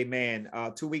 Texas, amen,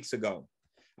 2 weeks ago.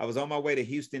 I was on my way to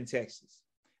Houston, Texas,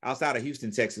 outside of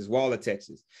Houston, Texas, Waller,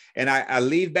 Texas. And I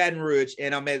leave Baton Rouge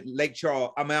and I'm at Lake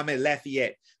Charles, I'm at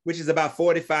Lafayette, which is about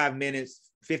 45 minutes,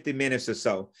 50 minutes or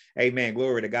so. Amen,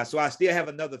 glory to God. So I still have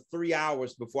another 3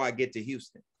 hours before I get to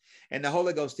Houston. And the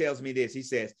Holy Ghost tells me this. He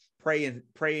says, pray in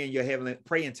your heavenly,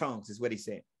 pray in tongues is what he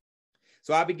said.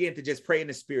 So I began to just pray in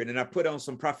the spirit and I put on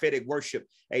some prophetic worship.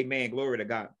 Amen. Glory to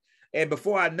God. And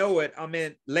before I know it, I'm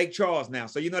in Lake Charles now.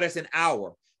 So, you know, that's an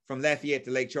hour from Lafayette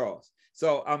to Lake Charles.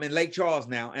 So I'm in Lake Charles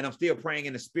now and I'm still praying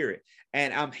in the spirit.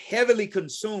 And I'm heavily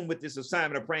consumed with this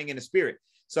assignment of praying in the spirit.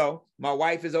 So my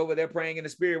wife is over there praying in the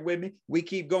spirit with me. We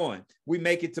keep going. We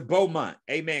make it to Beaumont.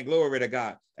 Amen. Glory to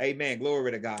God. Amen.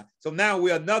 Glory to God. So now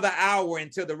we're another hour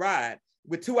into the ride.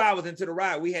 We're 2 hours into the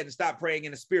ride. We hadn't stopped praying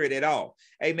in the spirit at all.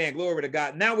 Amen. Glory to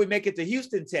God. Now we make it to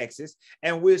Houston, Texas,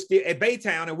 and we're still at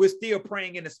Baytown, and we're still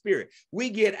praying in the spirit.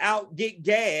 We get out, get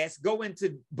gas, go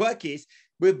into Buc-ee's.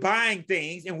 We're buying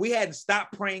things, and we hadn't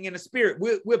stopped praying in the spirit.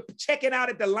 We're checking out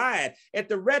at the line, at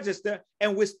the register,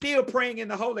 and we're still praying in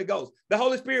the Holy Ghost. The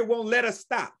Holy Spirit won't let us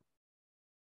stop.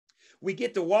 We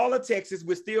get to Waller, Texas.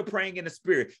 We're still praying in the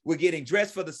spirit. We're getting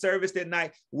dressed for the service that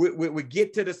night. We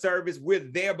get to the service. We're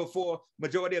there before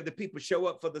majority of the people show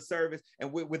up for the service.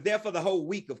 And we're there for the whole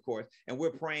week, of course. And we're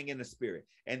praying in the spirit.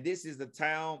 And this is the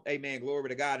town, amen, glory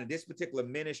to God. And this particular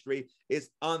ministry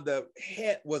was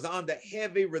under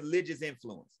heavy religious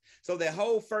influence. So that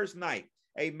whole first night,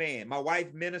 amen, my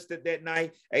wife ministered that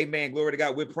night. Amen. Glory to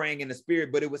God. We're praying in the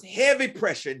spirit, but it was heavy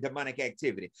pressure and demonic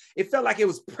activity. It felt like it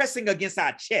was pressing against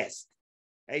our chest.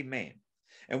 Amen.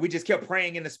 And we just kept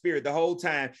praying in the spirit the whole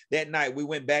time. That night we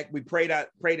went back, we prayed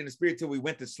in the spirit till we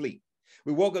went to sleep.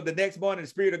 We woke up the next morning, the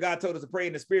Spirit of God told us to pray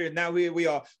in the Spirit. Now here we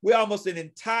are. We're almost an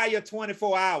entire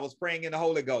 24 hours praying in the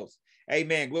Holy Ghost.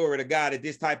 Amen. Glory to God at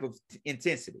this type of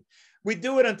intensity. We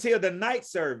do it until the night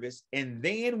service. And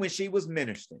then when she was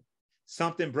ministering,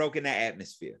 something broke in the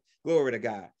atmosphere. Glory to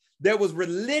God. There was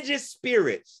religious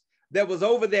spirits that was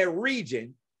over their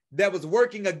region that was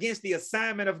working against the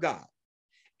assignment of God.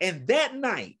 And that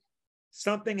night,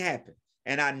 something happened.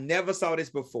 And I never saw this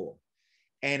before.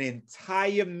 An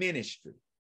entire ministry,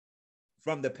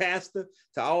 from the pastor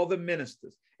to all the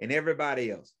ministers and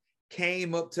everybody else,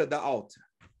 came up to the altar.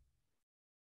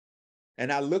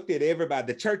 And I looked at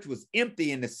everybody. The church was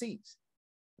empty in the seats.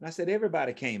 And I said,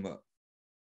 everybody came up.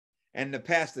 And the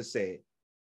pastor said,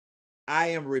 I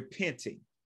am repenting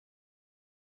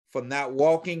for not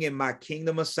walking in my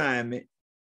kingdom assignment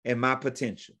and my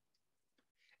potential.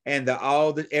 And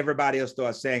everybody else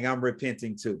started saying, I'm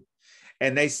repenting too.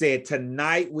 And they said,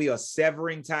 tonight we are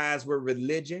severing ties with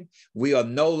religion. We are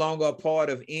no longer a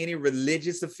part of any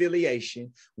religious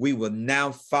affiliation. We will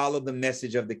now follow the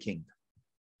message of the kingdom.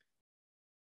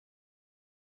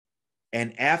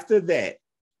 And after that,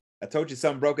 I told you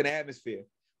something broke in the atmosphere.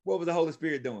 What was the Holy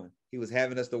Spirit doing? He was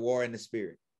having us to war in the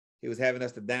spirit. He was having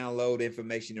us to download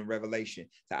information and revelation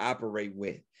to operate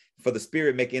with. For the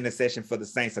Spirit make intercession for the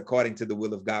saints according to the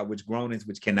will of God, which groanings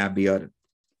which cannot be uttered.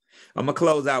 I'm going to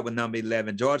close out with number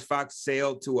 11. George Fox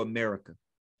sailed to America.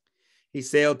 He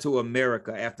sailed to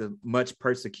America after much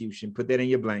persecution. Put that in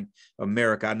your blank.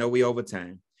 America. I know we over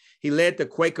time. He led the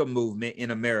Quaker movement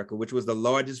in America, which was the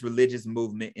largest religious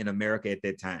movement in America at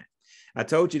that time. I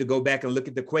told you to go back and look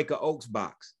at the Quaker Oaks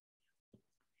box.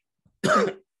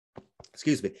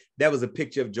 Excuse me. That was a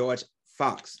picture of George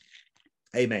Fox.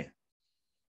 Amen.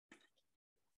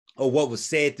 Or what was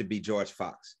said to be George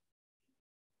Fox.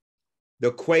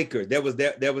 The Quaker, that was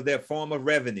their form of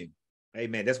revenue.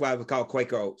 Amen. That's why it was called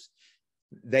Quaker Oats.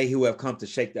 They who have come to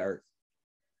shake the earth.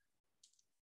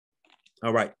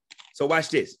 All right. So watch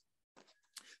this.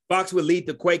 Fox would lead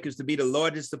the Quakers to be the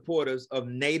largest supporters of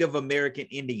Native American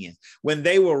Indians. When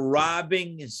they were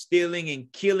robbing and stealing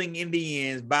and killing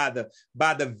Indians by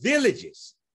the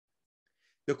villages,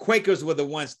 the Quakers were the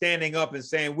ones standing up and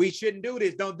saying, we shouldn't do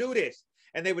this. Don't do this.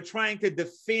 And they were trying to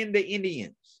defend the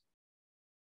Indians.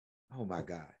 Oh my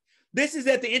God. This is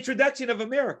at the introduction of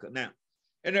America now,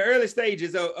 in the early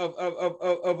stages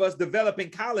of us developing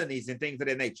colonies and things of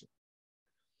that nature.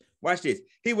 Watch this.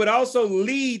 He would also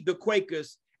lead the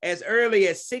Quakers as early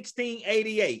as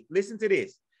 1688. Listen to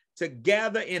this. To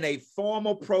gather in a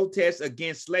formal protest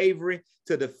against slavery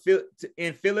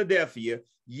in Philadelphia,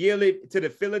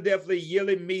 the Philadelphia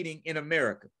yearly meeting in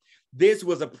America. This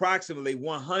was approximately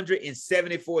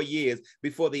 174 years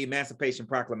before the Emancipation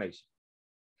Proclamation.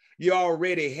 You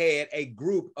already had a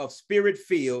group of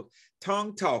spirit-filled,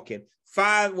 tongue-talking,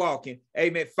 fire-walking,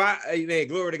 amen,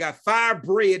 glory to God,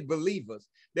 fire-bred believers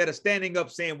that are standing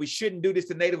up saying we shouldn't do this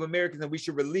to Native Americans and we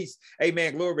should release,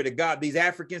 amen, glory to God, these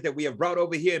Africans that we have brought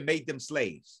over here and made them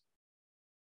slaves.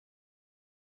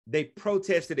 They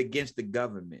protested against the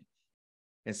government,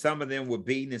 and some of them were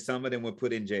beaten and some of them were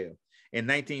put in jail. In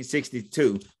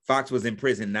 1962, Fox was in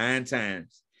prison 9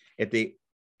 times in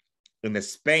the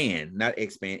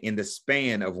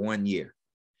span of 1 year.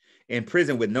 In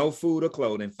prison with no food or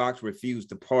clothing, Fox refused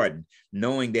to pardon,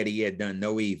 knowing that he had done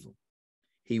no evil.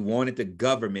 He wanted the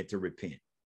government to repent.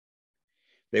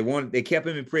 They kept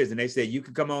him in prison. They said, you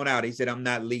can come on out. He said, I'm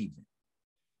not leaving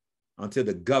until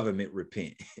the government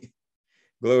repent.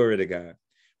 Glory to God.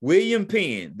 William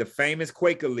Penn, the famous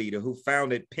Quaker leader who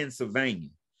founded Pennsylvania,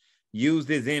 used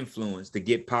his influence to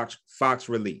get Fox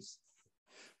released.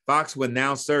 Fox would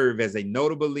now serve as a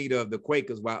notable leader of the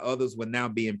Quakers, while others would now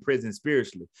be imprisoned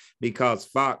spiritually because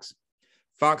Fox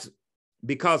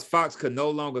could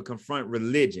no longer confront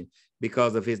religion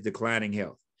because of his declining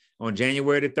health. On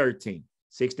January the 13th,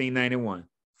 1691,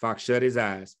 Fox shut his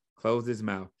eyes, closed his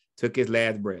mouth, took his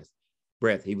last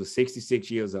breath. He was 66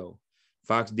 years old.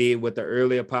 Fox did what the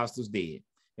early apostles did,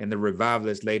 and the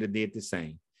revivalists later did the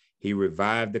same. He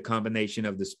revived the combination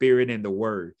of the Spirit and the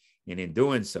Word, and in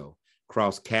doing so,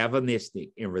 crossed Calvinistic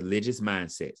and religious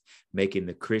mindsets, making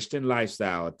the Christian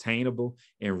lifestyle attainable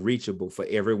and reachable for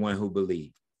everyone who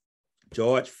believed.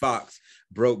 George Fox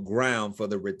broke ground for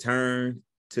the return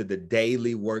to the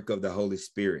daily work of the Holy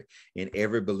Spirit in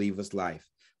every believer's life,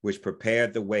 which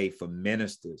prepared the way for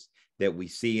ministers that we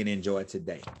see and enjoy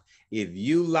today. If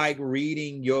you like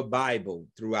reading your Bible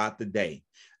throughout the day,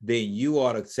 then you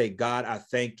ought to say, God, I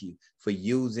thank you for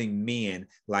using men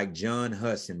like John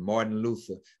Huss and Martin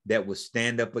Luther that will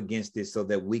stand up against this so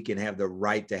that we can have the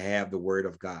right to have the word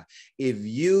of God. If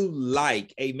you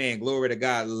like, amen, glory to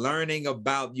God, learning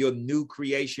about your new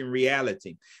creation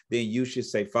reality, then you should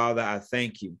say, Father, I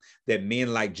thank you that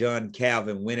men like John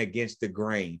Calvin went against the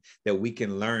grain, that we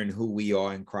can learn who we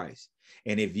are in Christ.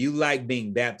 And if you like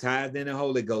being baptized in the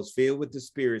Holy Ghost, filled with the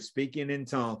Spirit, speaking in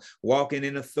tongues, walking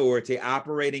in authority,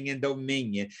 operating in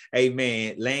dominion,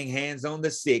 amen, laying hands on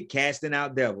the sick, casting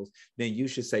out devils, then you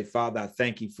should say, Father, I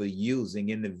thank you for using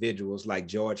individuals like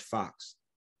George Fox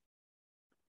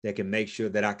that can make sure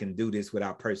that I can do this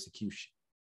without persecution.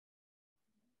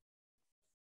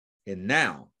 And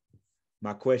now,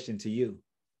 my question to you,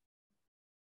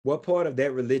 what part of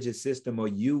that religious system are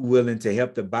you willing to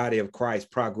help the body of Christ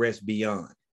progress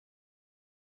beyond?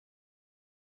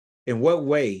 In what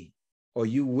way are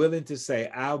you willing to say,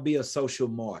 I'll be a social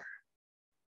martyr?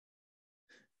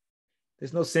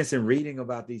 There's no sense in reading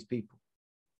about these people.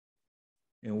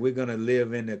 And we're going to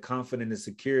live in the confidence and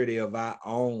security of our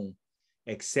own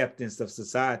acceptance of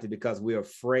society because we're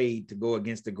afraid to go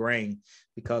against the grain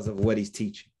because of what he's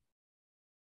teaching,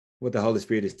 what the Holy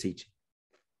Spirit is teaching.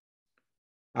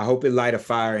 I hope it light a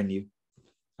fire in you.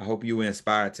 I hope you were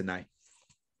inspired tonight.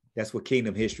 That's what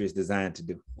kingdom history is designed to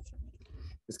do.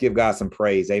 Let's give God some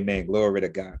praise. Amen. Glory to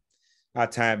God. Our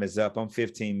time is up. I'm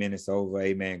 15 minutes over.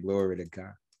 Amen. Glory to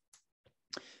God.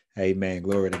 Amen.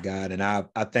 Glory to God. And I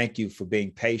thank you for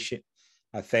being patient.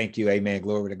 I thank you. Amen.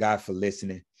 Glory to God for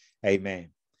listening. Amen.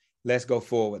 Let's go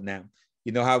forward now.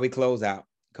 You know how we close out.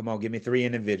 Come on, give me 3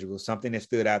 individuals. Something that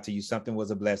stood out to you. Something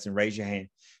was a blessing. Raise your hand.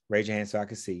 Raise your hand so I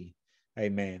can see you.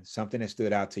 Amen. Something that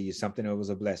stood out to you, something that was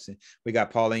a blessing. We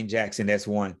got Pauline Jackson. That's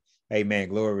one. Amen.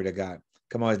 Glory to God.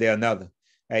 Come on. Is there another?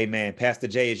 Amen. Pastor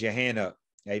Jay, is your hand up?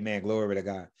 Amen. Glory to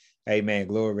God. Amen.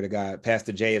 Glory to God.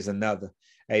 Pastor Jay is another.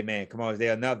 Amen. Come on. Is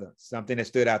there another? Something that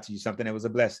stood out to you, something that was a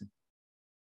blessing.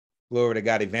 Glory to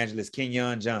God. Evangelist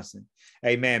Kenyon Johnson.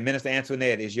 Amen. Minister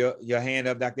Antoinette, is your hand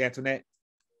up, Dr. Antoinette?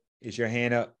 Is your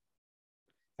hand up?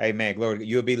 Amen. Glory to God.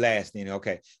 You'll be last then.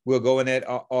 Okay. We'll go in that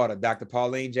order. Dr.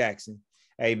 Pauline Jackson.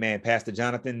 Amen. Pastor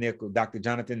Jonathan Nichols, Dr.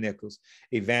 Jonathan Nichols,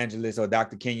 Evangelist or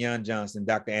Dr. Kenyon Johnson,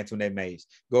 Dr. Antoinette Mays.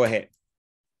 Go ahead.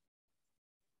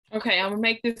 Okay, I'm gonna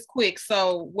make this quick.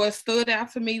 So what stood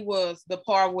out to me was the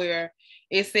part where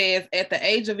it says at the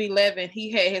age of 11, he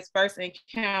had his first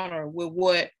encounter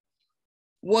with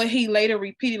what he later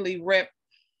repeatedly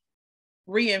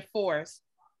reinforced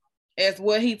as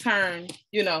what he turned,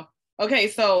 Okay,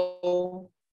 so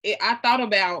I thought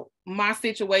about my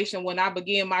situation when I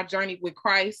began my journey with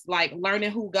Christ, like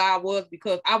learning who God was,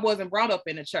 because I wasn't brought up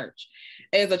in the church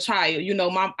as a child.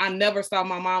 I never saw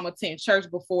my mom attend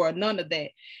church before, none of that.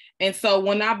 And so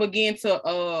when I began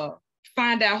to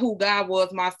find out who God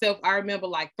was myself, I remember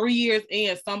like 3 years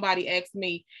in, somebody asked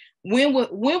me, when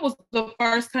was the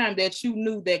first time that you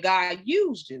knew that God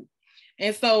used you?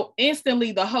 And so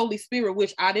instantly the Holy Spirit,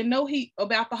 which I didn't know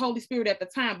about the Holy Spirit at the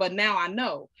time, but now I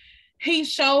know, he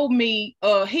showed me,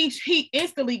 he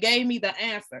instantly gave me the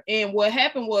answer. And what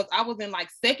happened was I was in like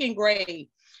 2nd grade,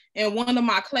 and one of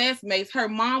my classmates, her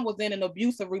mom was in an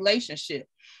abusive relationship.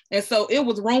 And so it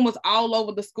was rumors all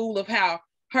over the school of how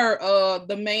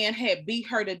the man had beat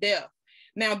her to death.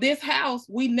 Now this house,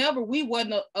 we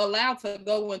wasn't allowed to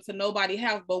go into nobody's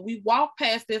house, but we walked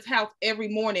past this house every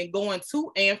morning going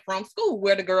to and from school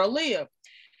where the girl lived.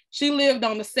 She lived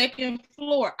on the 2nd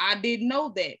floor. I didn't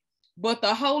know that, but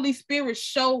the Holy Spirit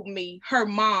showed me her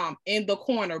mom in the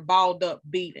corner, balled up,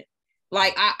 beaten.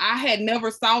 Like I had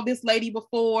never saw this lady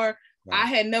before. Right. I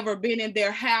had never been in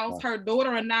their house. Right. Her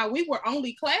daughter and I, we were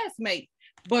only classmates,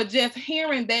 but just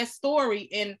hearing that story,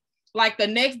 and like the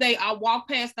next day I walked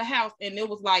past the house and it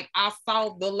was like, I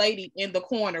saw the lady in the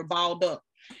corner balled up.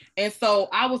 And so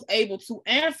I was able to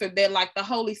answer that, like the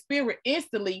Holy Spirit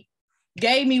instantly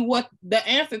gave me what the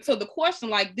answer to the question.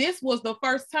 Like, this was the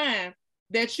first time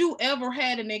that you ever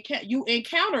had you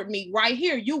encountered me right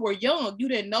here. You were young. You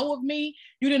didn't know of me.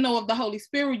 You didn't know of the Holy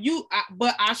Spirit.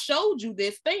 But I showed you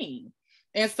this thing.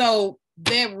 And so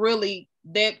that really,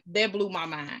 that blew my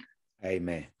mind.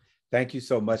 Amen. Thank you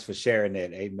so much for sharing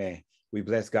that. Amen. We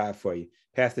bless God for you.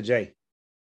 Pastor Jay.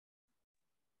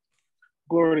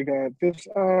 Glory to God. This,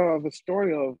 the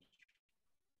story of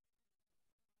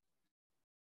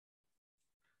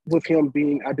with him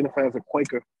being identified as a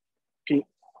Quaker. I think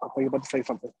you're about to say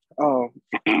something.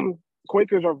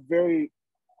 Quakers are very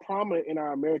prominent in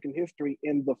our American history,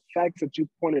 in the facts that you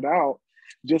pointed out,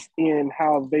 just in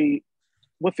how the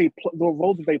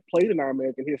roles that they played in our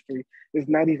American history is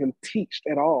not even taught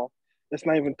at all. It's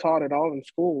not even taught at all in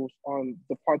schools on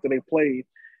the part that they played.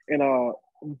 And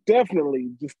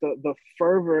definitely just the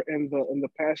fervor and the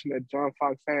passion that John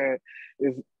Fox had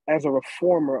is as a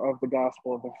reformer of the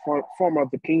gospel, the reformer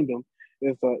of the kingdom,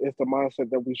 is the mindset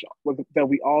that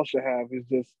we all should have, is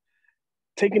just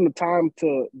taking the time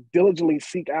to diligently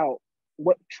seek out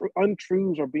what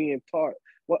untruths are being taught,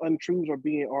 what untruths are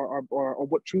being or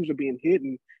what truths are being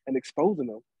hidden, and exposing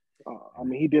them. I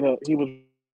mean, he was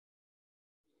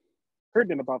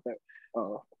hurting about that,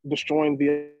 destroying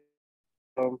the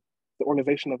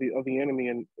organization of the enemy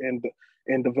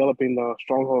and developing the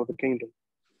stronghold of the kingdom.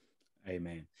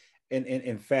 Amen. And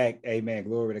in fact, amen,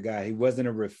 glory to God, he wasn't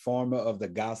a reformer of the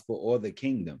gospel or the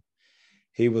kingdom.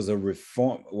 He was a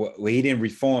he didn't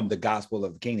reform the gospel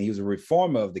of the kingdom. He was a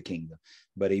reformer of the kingdom,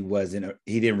 but he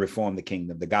didn't reform the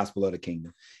kingdom, the gospel of the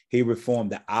kingdom. He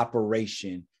reformed the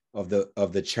operation of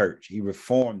the church. He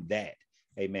reformed that.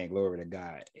 Amen. Glory to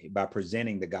God, by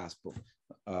presenting the gospel.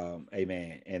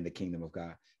 Amen. And the kingdom of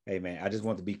God. Amen. I just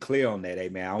want to be clear on that.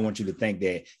 Amen. I don't want you to think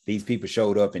that these people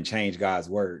showed up and changed God's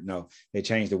word. No, they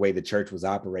changed the way the church was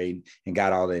operating and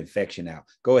got all the infection out.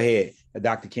 Go ahead,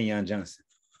 Dr. Kenyon Johnson.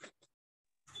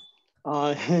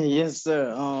 Yes,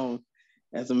 sir.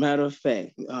 As a matter of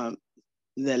fact,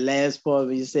 that last part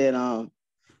where you said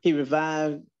he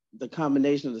revived the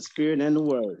combination of the spirit and the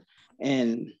word.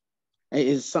 And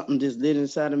it's something just lit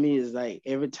inside of me. Is like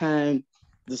every time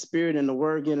the spirit and the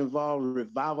word get involved,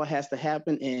 revival has to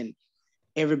happen, and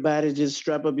everybody just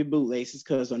strap up your bootlaces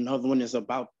because another one is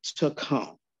about to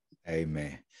come.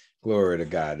 Amen. Glory to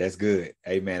God. That's good.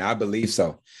 Amen. I believe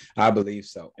so. I believe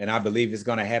so. And I believe it's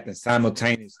going to happen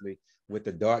simultaneously with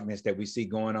the darkness that we see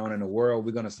going on in the world.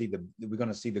 We're going to see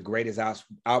the greatest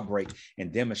outbreak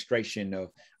and demonstration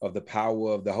of the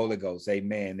power of the Holy Ghost.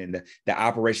 Amen. And the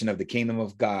operation of the kingdom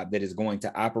of God that is going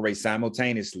to operate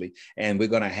simultaneously. And we're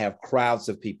going to have crowds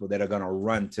of people that are going to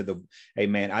run to the,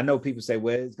 amen. I know people say,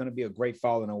 well, it's going to be a great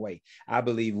falling away. I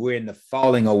believe we're in the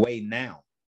falling away now.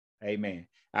 Amen.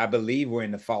 I believe we're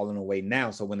in the falling away now.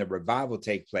 So when the revival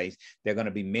takes place, there are going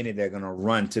to be many that are going to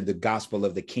run to the gospel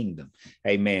of the kingdom.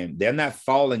 Amen. They're not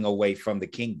falling away from the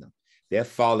kingdom. They're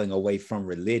falling away from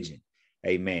religion.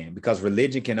 Amen. Because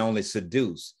religion can only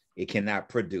seduce. It cannot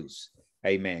produce.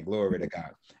 Amen. Glory to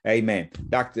God. Amen.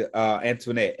 Dr.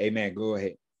 Antoinette. Amen. Go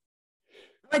ahead.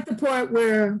 I like the part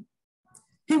where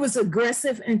he was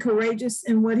aggressive and courageous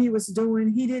in what he was doing.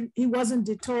 He wasn't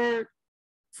deterred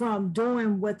from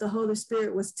doing what the Holy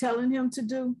Spirit was telling him to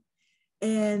do.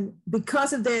 And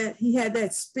because of that, he had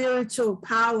that spiritual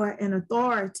power and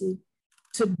authority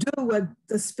to do what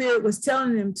the Spirit was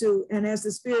telling him to. And as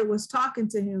the Spirit was talking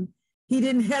to him, he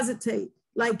didn't hesitate,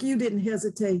 like you didn't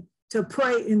hesitate, to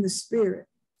pray in the Spirit.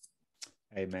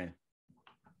 Amen.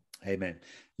 Amen.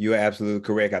 You are absolutely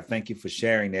correct. I thank you for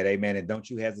sharing that. Amen. And don't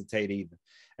you hesitate either.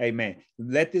 Amen.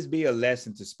 Let this be a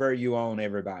lesson to spur you on,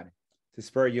 everybody. To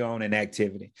spur you on in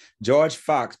activity. George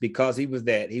Fox, because he was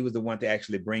the one to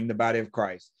actually bring the body of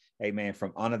Christ, amen,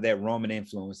 from under that Roman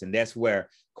influence. And that's where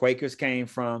Quakers came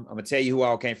from. I'm going to tell you who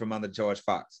all came from under George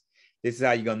Fox. This is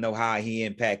how you're going to know how he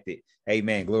impacted,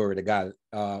 amen, glory to God,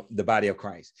 the body of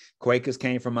Christ. Quakers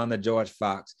came from under George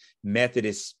Fox.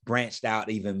 Methodists branched out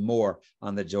even more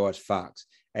under George Fox,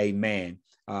 amen.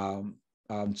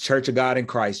 Church of God in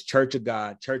Christ, Church of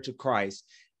God, Church of Christ,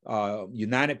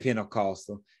 United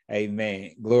Pentecostal,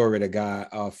 amen, glory to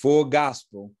God, full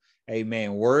gospel,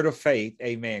 amen, word of faith,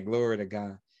 amen, glory to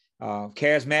God,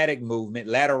 charismatic movement,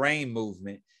 latter rain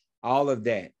movement, all of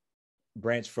that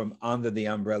branched from under the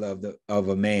umbrella of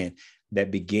a man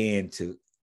that began to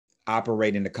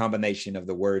operate in the combination of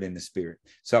the word and the spirit.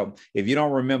 So if you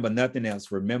don't remember nothing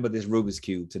else, remember this Rubik's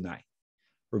Cube tonight.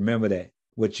 Remember that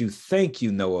what you think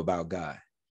you know about God,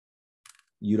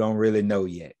 you don't really know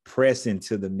yet. Press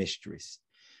into the mysteries,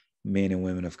 men and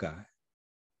women of God.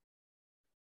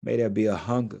 May there be a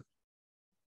hunger.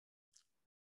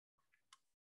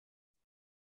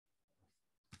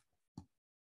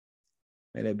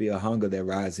 May there be a hunger that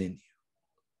rises in you.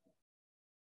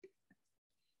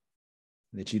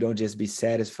 That you don't just be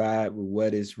satisfied with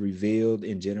what is revealed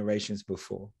in generations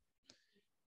before.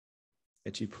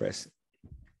 That you press it.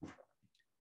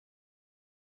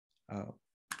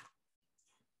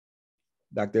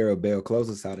 Dr. Errol Bell, close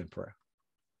us out in prayer.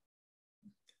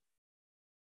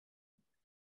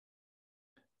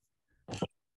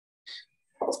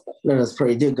 Let us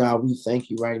pray. Dear God, we thank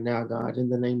you right now, God, in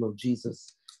the name of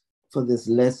Jesus, for this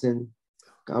lesson.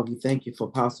 God, we thank you for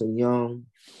Apostle Young.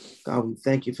 God, we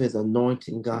thank you for his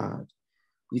anointing, God.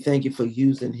 We thank you for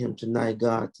using him tonight,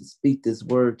 God, to speak this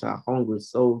word to our hungry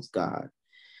souls, God.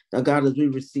 Now, God, as we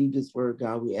receive this word,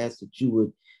 God, we ask that you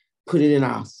would Put it in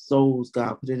our souls,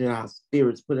 God. Put it in our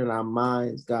spirits. Put it in our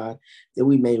minds, God, that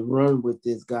we may run with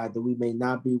this, God, that we may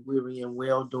not be weary and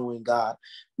well-doing, God.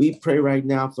 We pray right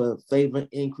now for favor,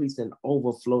 increase, and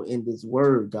overflow in this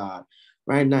word, God.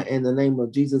 Right now, in the name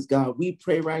of Jesus, God, we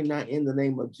pray right now in the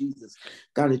name of Jesus,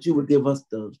 God, that you would give us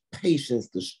the patience,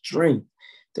 the strength,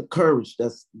 the courage,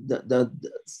 the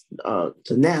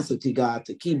tenacity, God,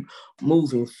 to keep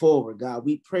moving forward, God.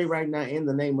 We pray right now in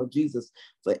the name of Jesus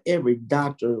for every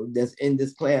doctor that's in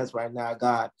this class right now,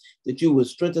 God, that you would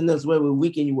strengthen us where we're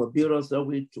weak and you will build us up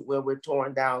where we're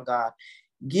torn down, God.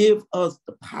 Give us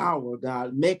the power,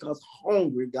 God. Make us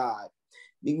hungry, God.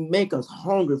 Make us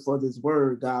hungry for this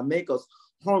word, God. Make us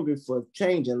hungry for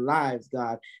changing lives,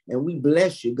 God. And we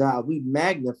bless you, God. We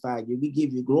magnify you. We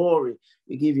give you glory.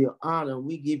 We give you honor.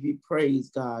 We give you praise,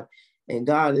 God. And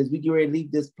God, as we get ready to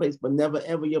leave this place, but never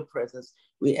ever your presence,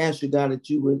 we ask you, God, that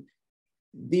you would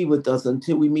be with us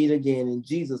until we meet again. In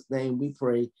Jesus' name we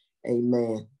pray.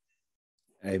 Amen.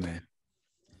 Amen.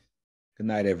 Good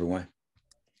night, everyone.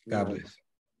 God bless.